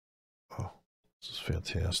 Oh, this is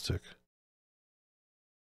fantastic.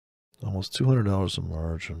 Almost $200 a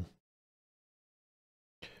margin.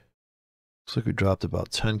 Looks like we dropped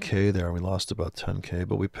about 10K there. We lost about 10K,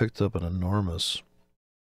 but we picked up an enormous,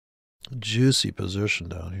 juicy position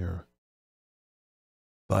down here.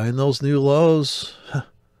 Buying those new lows.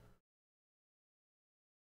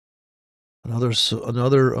 Another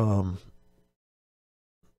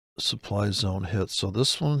supply zone hit. So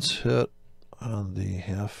this one's hit. on the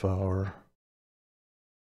half hour.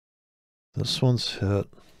 This one's hit.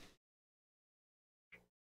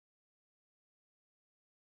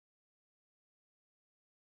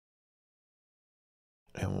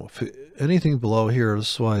 And anything below here,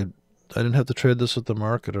 this is why I didn't have to trade this at the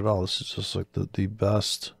market at all. This is just like the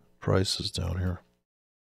best prices down here.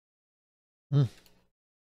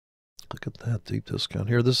 Look at that deep discount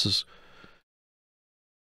here. This is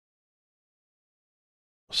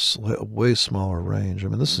a way smaller range. I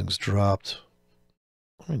mean, this thing's dropped.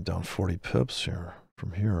 I mean, down 40 pips here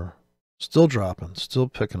from here. Still dropping, still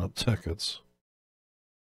picking up tickets.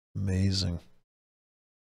 Amazing.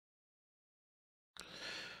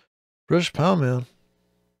 British pound, man.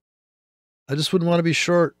 I just wouldn't want to be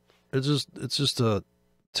short. It's just a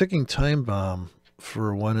ticking time bomb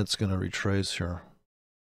for when it's going to retrace here.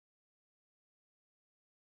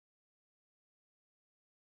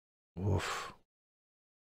 Oof.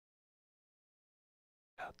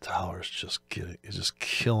 That dollar's just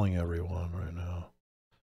killing everyone right now.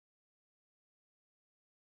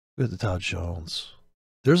 Look at the Dow Jones.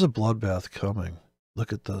 There's a bloodbath coming.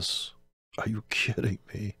 Look at this. Are you kidding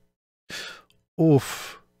me?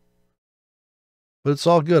 Oof. But it's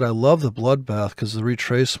all good. I love the bloodbath because the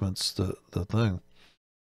retracement's the thing.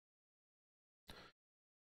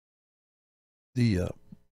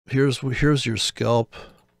 Here's your scalp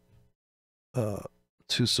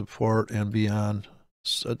to support and beyond.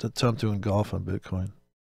 Attempt to engulf on Bitcoin.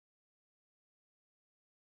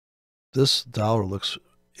 This dollar looks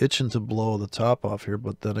itching to blow the top off here,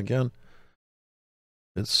 but then again,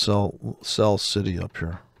 it's sell city up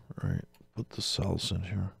here. All right, put the sells in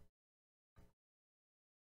here.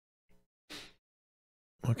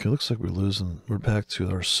 Okay, looks like we're back to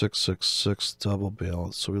our 666 double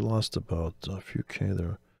balance. So we lost about a few K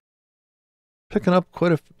there. Picking up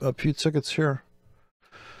quite a few tickets here.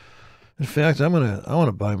 In fact, I want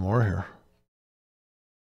to buy more here.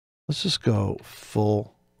 Let's just go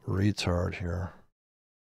full retard here.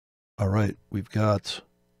 All right, we've got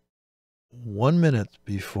 1 minute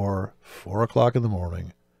before 4 o'clock in the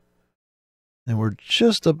morning. And we're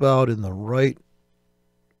just about in the right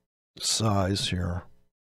size here.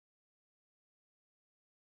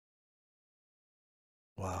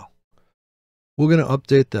 Wow. We're going to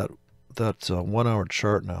update that 1 hour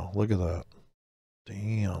chart now. Look at that.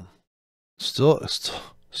 Damn. Still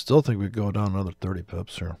think we go down another 30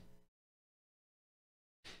 pips here.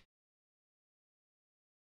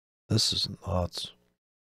 This is nuts.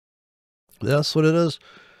 That's what it is.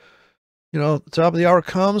 You know, the top of the hour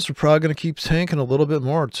comes, we're probably going to keep tanking a little bit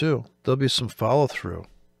more too. There'll be some follow through.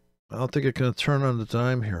 I don't think it's going to turn on the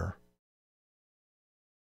dime here.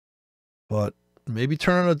 But maybe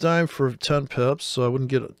turn on a dime for 10 pips, so I wouldn't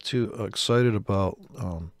get too excited about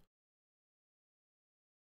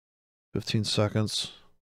 15 seconds.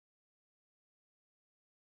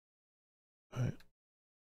 All right.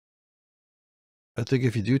 I think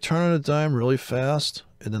if you do turn on a dime really fast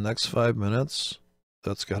in the next 5 minutes,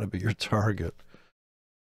 that's got to be your target.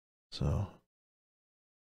 So,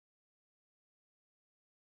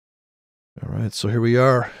 all right, so here we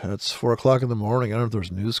are. It's 4 o'clock in the morning. I don't know if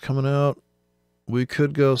there's news coming out. We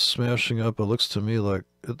could go smashing up. It looks to me like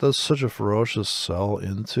it does such a ferocious sell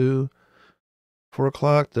into 4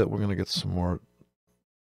 o'clock that we're going to get some more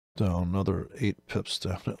down, another 8 pips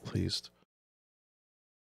down at least.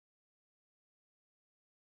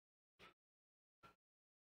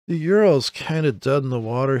 The euro's kind of dead in the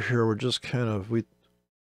water here. We're just kind of, we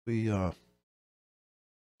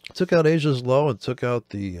took out Asia's low and took out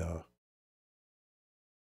the,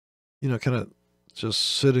 kind of just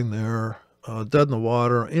sitting there, dead in the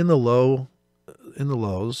water, in the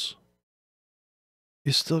lows.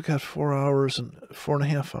 You still got 4 hours and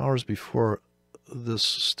 4.5 hours before this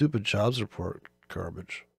stupid jobs report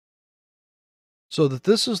garbage. So that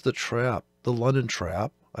this is the trap, the London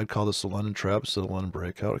trap. I'd call this the London trap instead of the London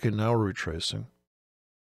breakout. Okay, now we're retracing.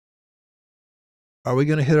 Are we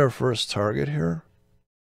going to hit our first target here?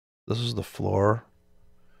 This is the floor.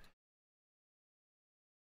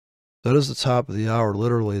 That is the top of the hour,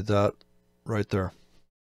 literally that right there.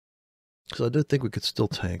 So I did think we could still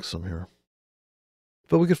tank some here.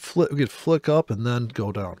 But we could flick up and then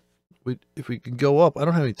go down. If we can go up, I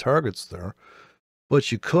don't have any targets there, but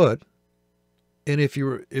you could. And if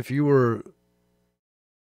you were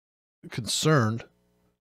concerned,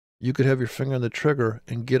 you could have your finger on the trigger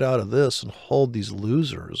and get out of this and hold these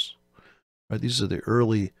losers. Right? These are the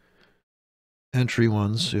early entry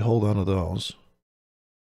ones. You hold on to those.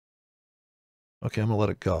 Okay, I'm going to let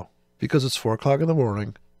it go because it's 4 o'clock in the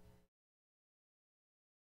morning.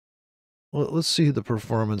 Well, let's see the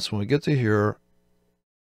performance when we get to here.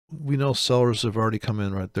 we know sellers have already come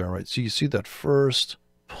in right there, right? So you see that first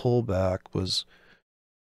pullback was,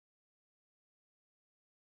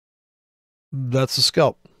 that's a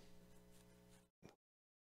scalp.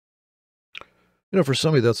 You know, for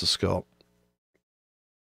somebody, that's a scalp.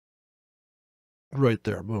 Right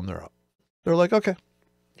there. Boom, they're up. They're like, okay,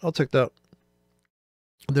 I'll take that.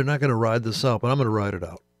 They're not going to ride this out, but I'm going to ride it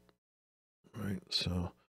out. Right.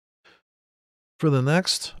 So for the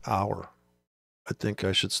next hour, I think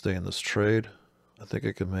I should stay in this trade. I think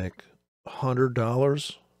I can make $100.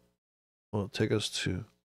 Well, it'll take us to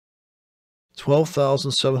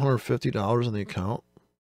 $12,750 in the account.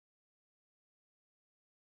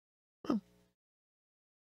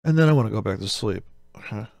 And then I want to go back to sleep.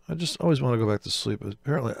 Okay. I just always want to go back to sleep.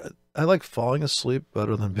 Apparently, I like falling asleep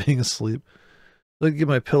better than being asleep. I like to get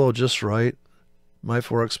my pillow just right. My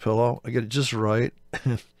forex pillow. I get it just right.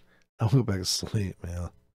 I'll go back to sleep, man.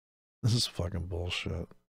 This is fucking bullshit.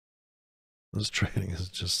 This trading is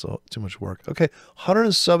just so too much work. Okay,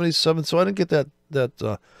 177. So I didn't get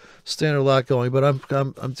that standard lot going, but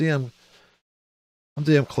I'm damn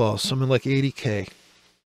close. I'm in like 80K.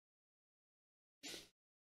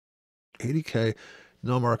 80K,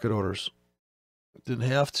 no market orders. Didn't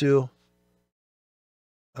have to.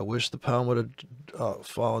 I wish the pound would have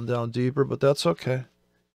fallen down deeper, but that's okay.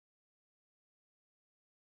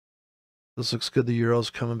 This looks good. The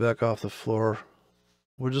euro's coming back off the floor.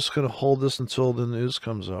 We're just going to hold this until the news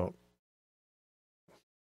comes out.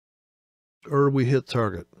 Or we hit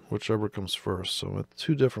target, whichever comes first. So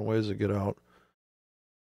two different ways to get out.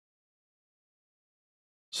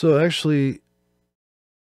 So actually,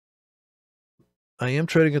 I am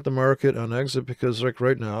trading at the market on exit because like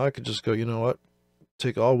right now, I could just go, you know what?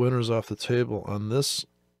 Take all winners off the table on this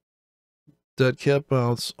dead cat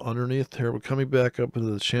bounce underneath here. We're coming back up into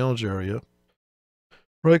the challenge area.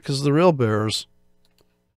 Right, because the real bears,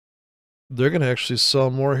 they're going to actually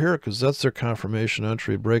sell more here because that's their confirmation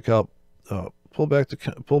entry, breakout, pull back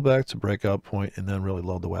to breakout point, and then really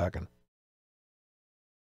load the wagon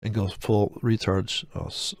and go full retards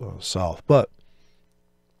south. But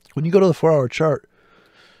when you go to the 4-hour chart,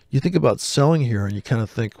 you think about selling here, and you kind of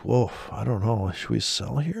think, whoa, I don't know, should we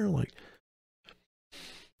sell here? Like,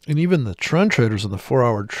 and even the trend traders on the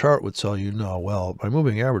 4-hour chart would tell you, no, well, my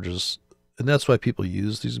moving averages. And that's why people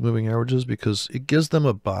use these moving averages, because it gives them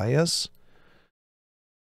a bias.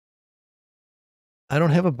 I don't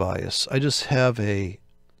have a bias. I just have a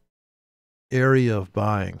area of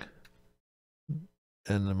buying.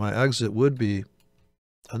 And my exit would be,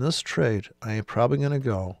 on this trade, I am probably going to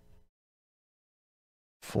go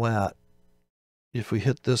flat if we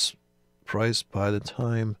hit this price by the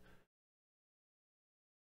time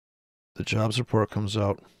the jobs report comes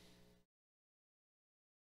out.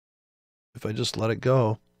 If I just let it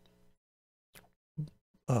go,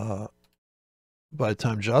 by the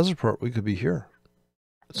time jobs report, we could be here.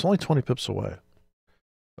 It's only 20 pips away.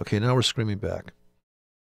 Okay, now we're screaming back.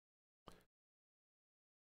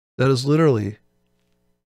 That is literally,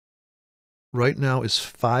 right now is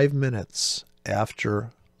 5 minutes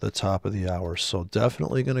after the top of the hour. So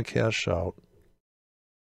definitely going to cash out.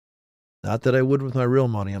 Not that I would with my real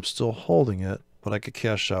money. I'm still holding it, but I could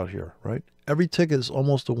cash out here, right? Every ticket is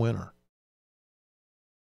almost a winner.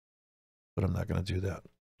 But I'm not going to do that.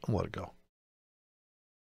 I'll let it go.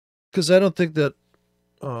 Because I don't think that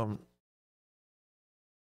I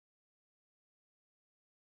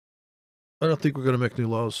don't think we're going to make new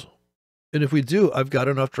lows. And if we do, I've got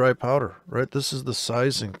enough dry powder, right? This is the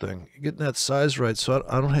sizing thing. You're getting that size right, so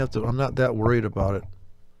I don't have to, I'm not that worried about it.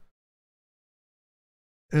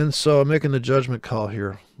 And so I'm making the judgment call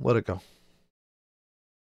here. Let it go.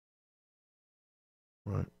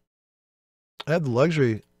 Right. I have the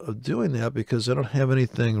luxury of doing that because I don't have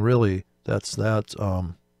anything really that's that,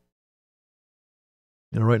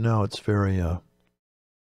 right now it's very,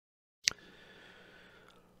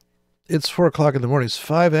 it's 4 o'clock in the morning. It's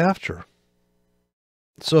 5 after.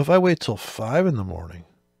 So if I wait till 5 in the morning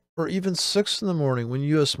or even 6 in the morning when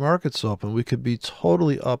U.S. markets open, we could be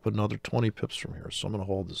totally up another 20 pips from here. So I'm going to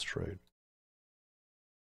hold this trade.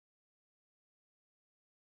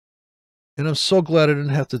 And I'm so glad I didn't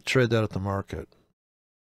have to trade that at the market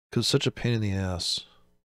because it's such a pain in the ass.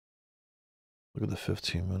 Look at the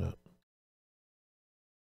 15-minute.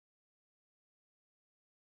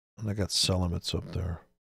 And I got sell limits up there.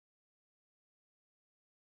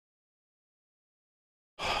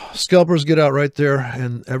 Scalpers get out right there,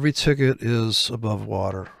 and every ticket is above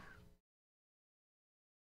water.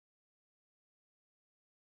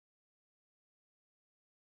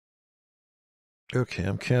 Okay,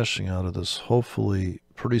 I'm cashing out of this hopefully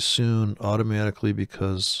pretty soon automatically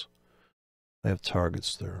because I have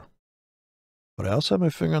targets there. But I also have my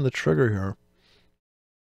finger on the trigger here.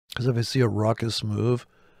 Because if I see a ruckus move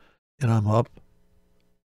and I'm up,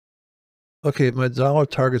 okay, my dollar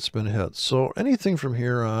target's been hit. So anything from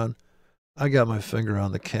here on, I got my finger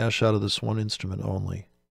on the cash out of this one instrument only.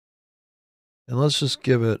 And let's just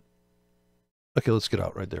give it, okay, let's get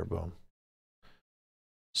out right there, boom.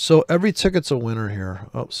 So every ticket's a winner here.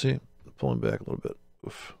 Oh, see, pulling back a little bit.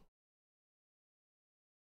 Oof.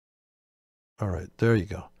 All right, there you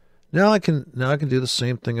go. Now I can do the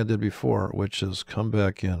same thing I did before, which is come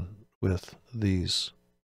back in with these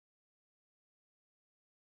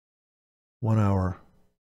 1 hour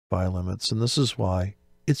buy limits. And this is why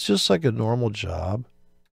it's just like a normal job.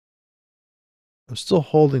 I'm still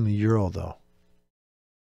holding the euro though.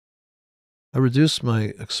 I reduced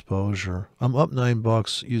my exposure. I'm up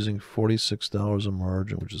 $9 using $46 a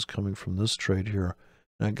margin, which is coming from this trade here.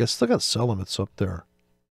 And I guess still got sell limits up there,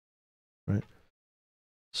 right?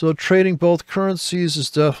 So trading both currencies is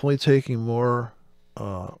definitely taking more,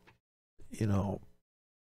 you know,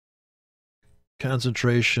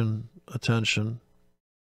 concentration, attention.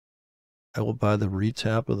 I will buy the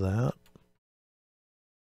retap of that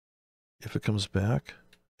if it comes back.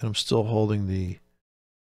 And I'm still holding the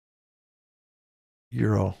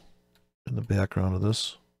euro in the background of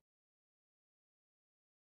this.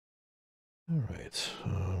 All right.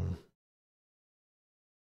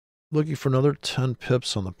 Looking for another 10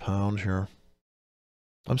 pips on the pound here.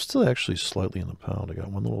 I'm still actually slightly in the pound. I got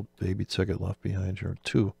one little baby ticket left behind here.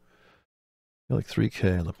 Two. Got like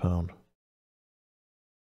 3K in the pound.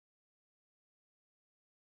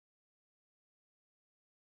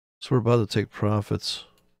 So we're about to take profits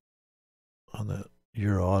on that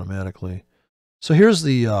euro automatically. So here's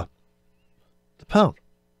the pound.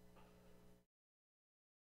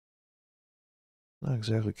 Not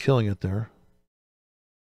exactly killing it there.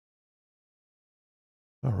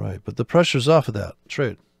 All right, but the pressure's off of that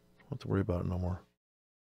trade. Don't have to worry about it no more.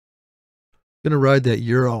 Gonna ride that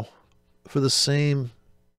euro for the same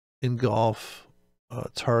engulf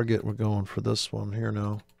target. We're going for this one here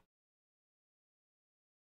now.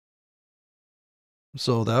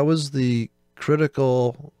 So that was the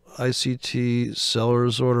critical ICT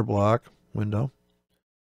seller's order block window.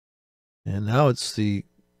 And now it's the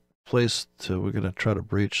place we're going to try to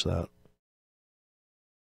breach that.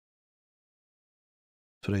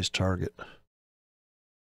 Today's target.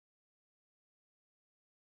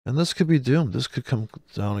 And this could be doomed. This could come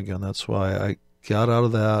down again. That's why I got out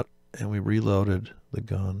of that and we reloaded the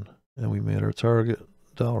gun and we made our target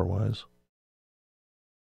dollar-wise.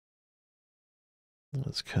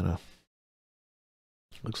 That's kind of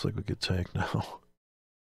looks like we could take now.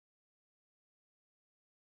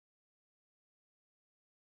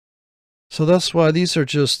 So that's why these are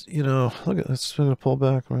just, you know, look at this. Going to pull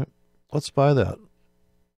back, right? Let's buy that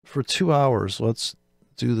for 2 hours. Let's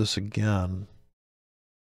do this again.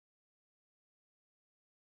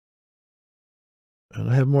 And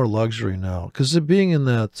I have more luxury now because being in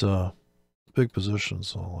that big position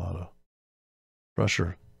is a lot of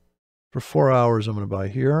pressure. For 4 hours, I'm going to buy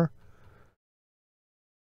here.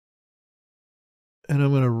 And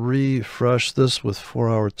I'm going to refresh this with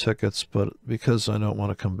 4-hour tickets, but because I don't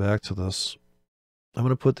want to come back to this, I'm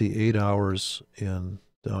going to put the 8 hours in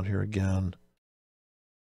down here again.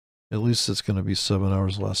 At least it's going to be 7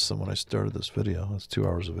 hours less than when I started this video. It's 2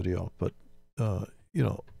 hours of video, but, you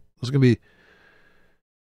know, there's going to be,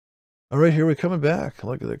 all right, here we're coming back.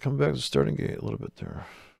 Look at that, coming back to the starting gate a little bit there.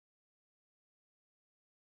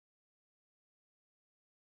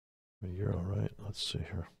 Euro, right? Let's see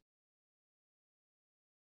here.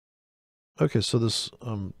 Okay, so this,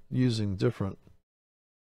 I'm using different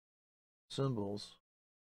symbols.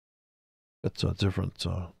 It's different,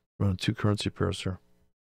 running two currency pairs here.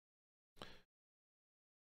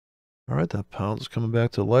 All right, that pound's coming back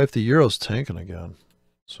to life. The euro's tanking again.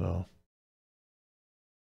 So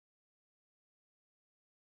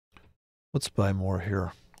let's buy more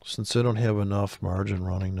here since I don't have enough margin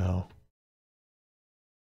running now.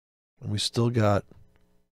 And we still got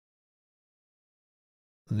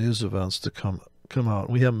news events to come out.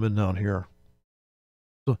 We haven't been down here.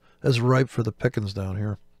 So that's ripe for the pickings down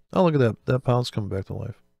here. Oh, look at that. That pound's coming back to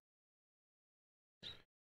life.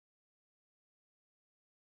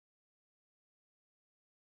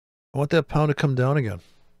 I want that pound to come down again.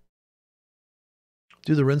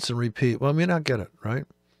 Do the rinse and repeat. Well, I may not get it, right?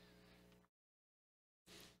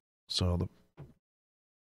 So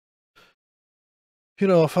you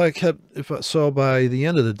know, so by the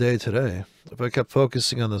end of the day today, if I kept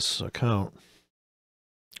focusing on this account,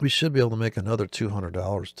 we should be able to make another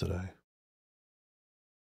 $200 today.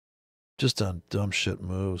 Just on dumb shit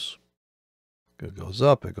moves. It goes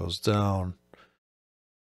up, it goes down.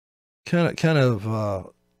 Kind of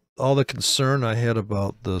all the concern I had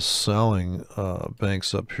about the selling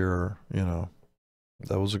banks up here, you know,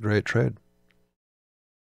 that was a great trade.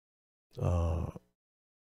 Like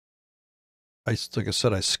I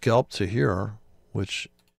said, I scalped to here, which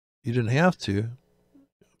you didn't have to,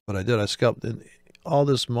 but I did. I scalped all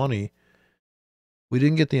this money. We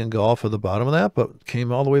didn't get the engulf at the bottom of that, but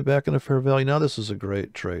came all the way back into fair value. Now this is a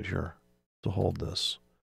great trade here to hold this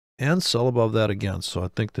and sell above that again. So I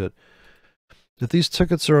think that if these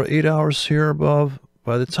tickets are 8 hours here above,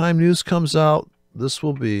 by the time news comes out, this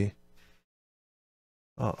will be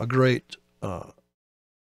a great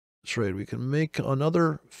trade. We can make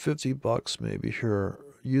another 50 bucks maybe here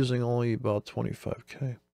using only about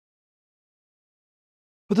 25K.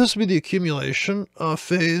 But this will be the accumulation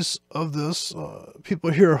phase of this.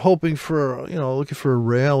 People here are hoping for, looking for a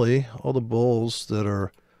rally. All the bulls that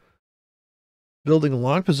are building a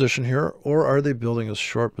long position here, or are they building a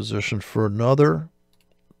short position for another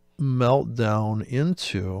meltdown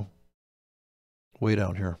into way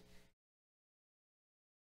down here?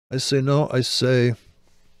 I say no. I say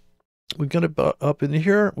we get it up in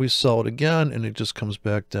here, we sell it again, and it just comes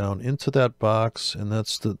back down into that box, and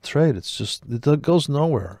that's the trade. It's just, it goes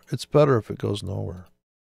nowhere. It's better if it goes nowhere.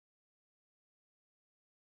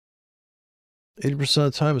 80%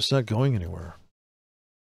 of the time, it's not going anywhere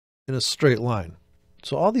in a straight line.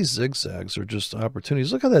 So all these zigzags are just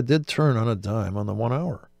opportunities. Look how that did turn on a dime on the 1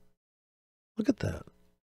 hour. Look at that.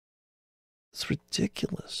 It's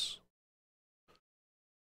ridiculous.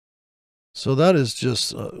 So that is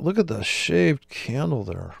just, look at the shaved candle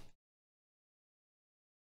there.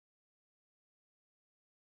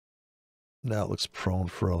 Now it looks prone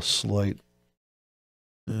for a slight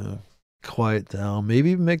quiet down.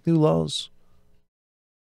 Maybe even make new lows.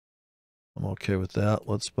 I'm okay with that.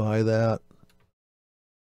 Let's buy that.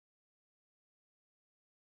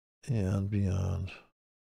 And beyond.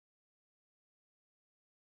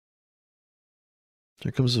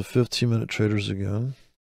 Here comes the 15-minute traders again.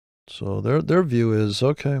 So their view is,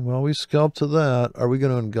 okay, well, we scalped to that. Are we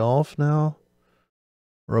going to engulf now?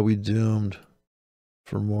 Or are we doomed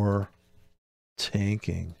for more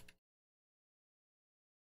tanking?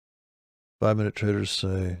 5-minute traders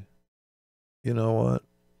say, you know what?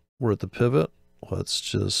 We're at the pivot. Let's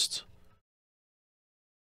just...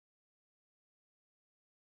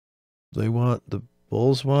 the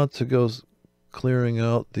bulls want to go clearing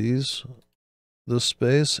out this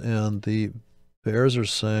space, and the bears are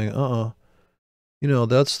saying,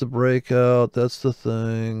 that's the breakout, that's the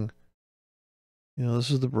thing.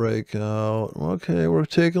 This is the breakout. Okay, we're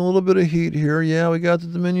taking a little bit of heat here. Yeah, we got the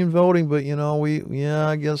Dominion voting, but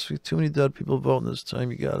I guess too many dead people voting this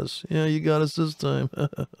time. You got us. Yeah, you got us this time.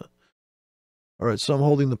 All right, so I'm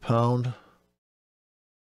holding the pound.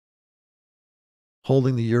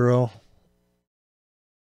 Holding the euro.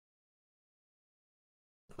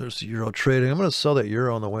 There's the euro trading. I'm going to sell that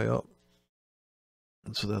euro on the way up.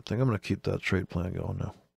 And so that thing, I'm going to keep that trade plan going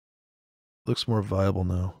now. Looks more viable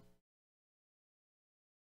now.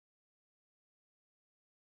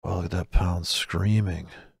 Oh, look at that pound screaming.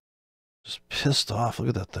 Just pissed off. Look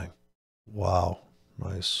at that thing. Wow.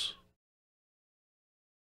 Nice.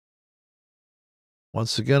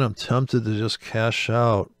 Once again, I'm tempted to just cash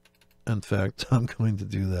out. In fact, I'm going to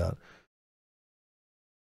do that.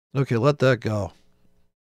 Okay, let that go.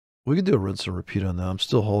 We can do a rinse and repeat on that. I'm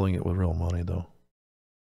still holding it with real money, though.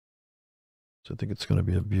 So I think it's going to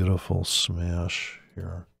be a beautiful smash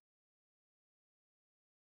here.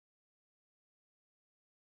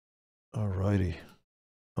 All righty.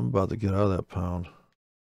 I'm about to get out of that pound.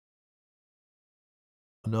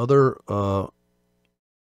 Another 5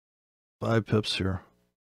 pips here.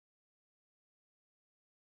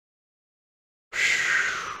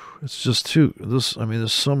 It's just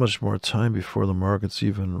there's so much more time before the market's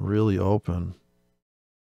even really open.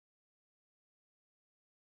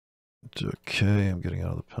 Okay, I'm getting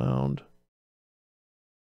out of the pound.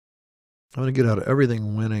 I'm going to get out of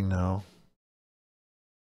everything winning now.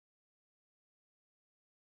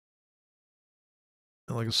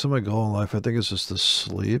 And like I said, my goal in life, I think, is just to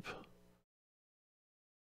sleep.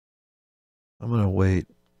 I'm going to wait.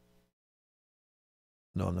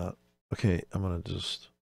 No, I'm not. Okay, I'm going to just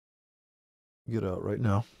get out right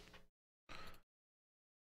now.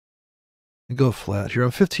 And go flat here.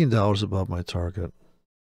 I'm $15 above my target.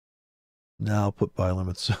 Now I'll put buy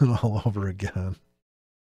limits in all over again.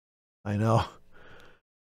 I know.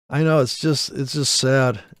 It's just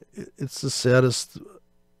sad. It's the saddest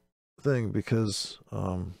thing because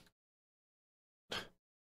it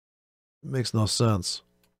makes no sense.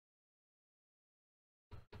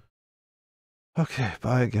 Okay,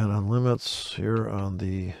 buy again on limits here on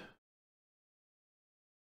the.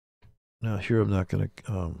 Now here I'm not going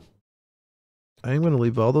to. I am going to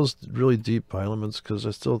leave all those really deep buy limits because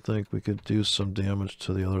I still think we could do some damage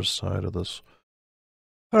to the other side of this.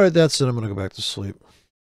 All right, that's it. I'm going to go back to sleep.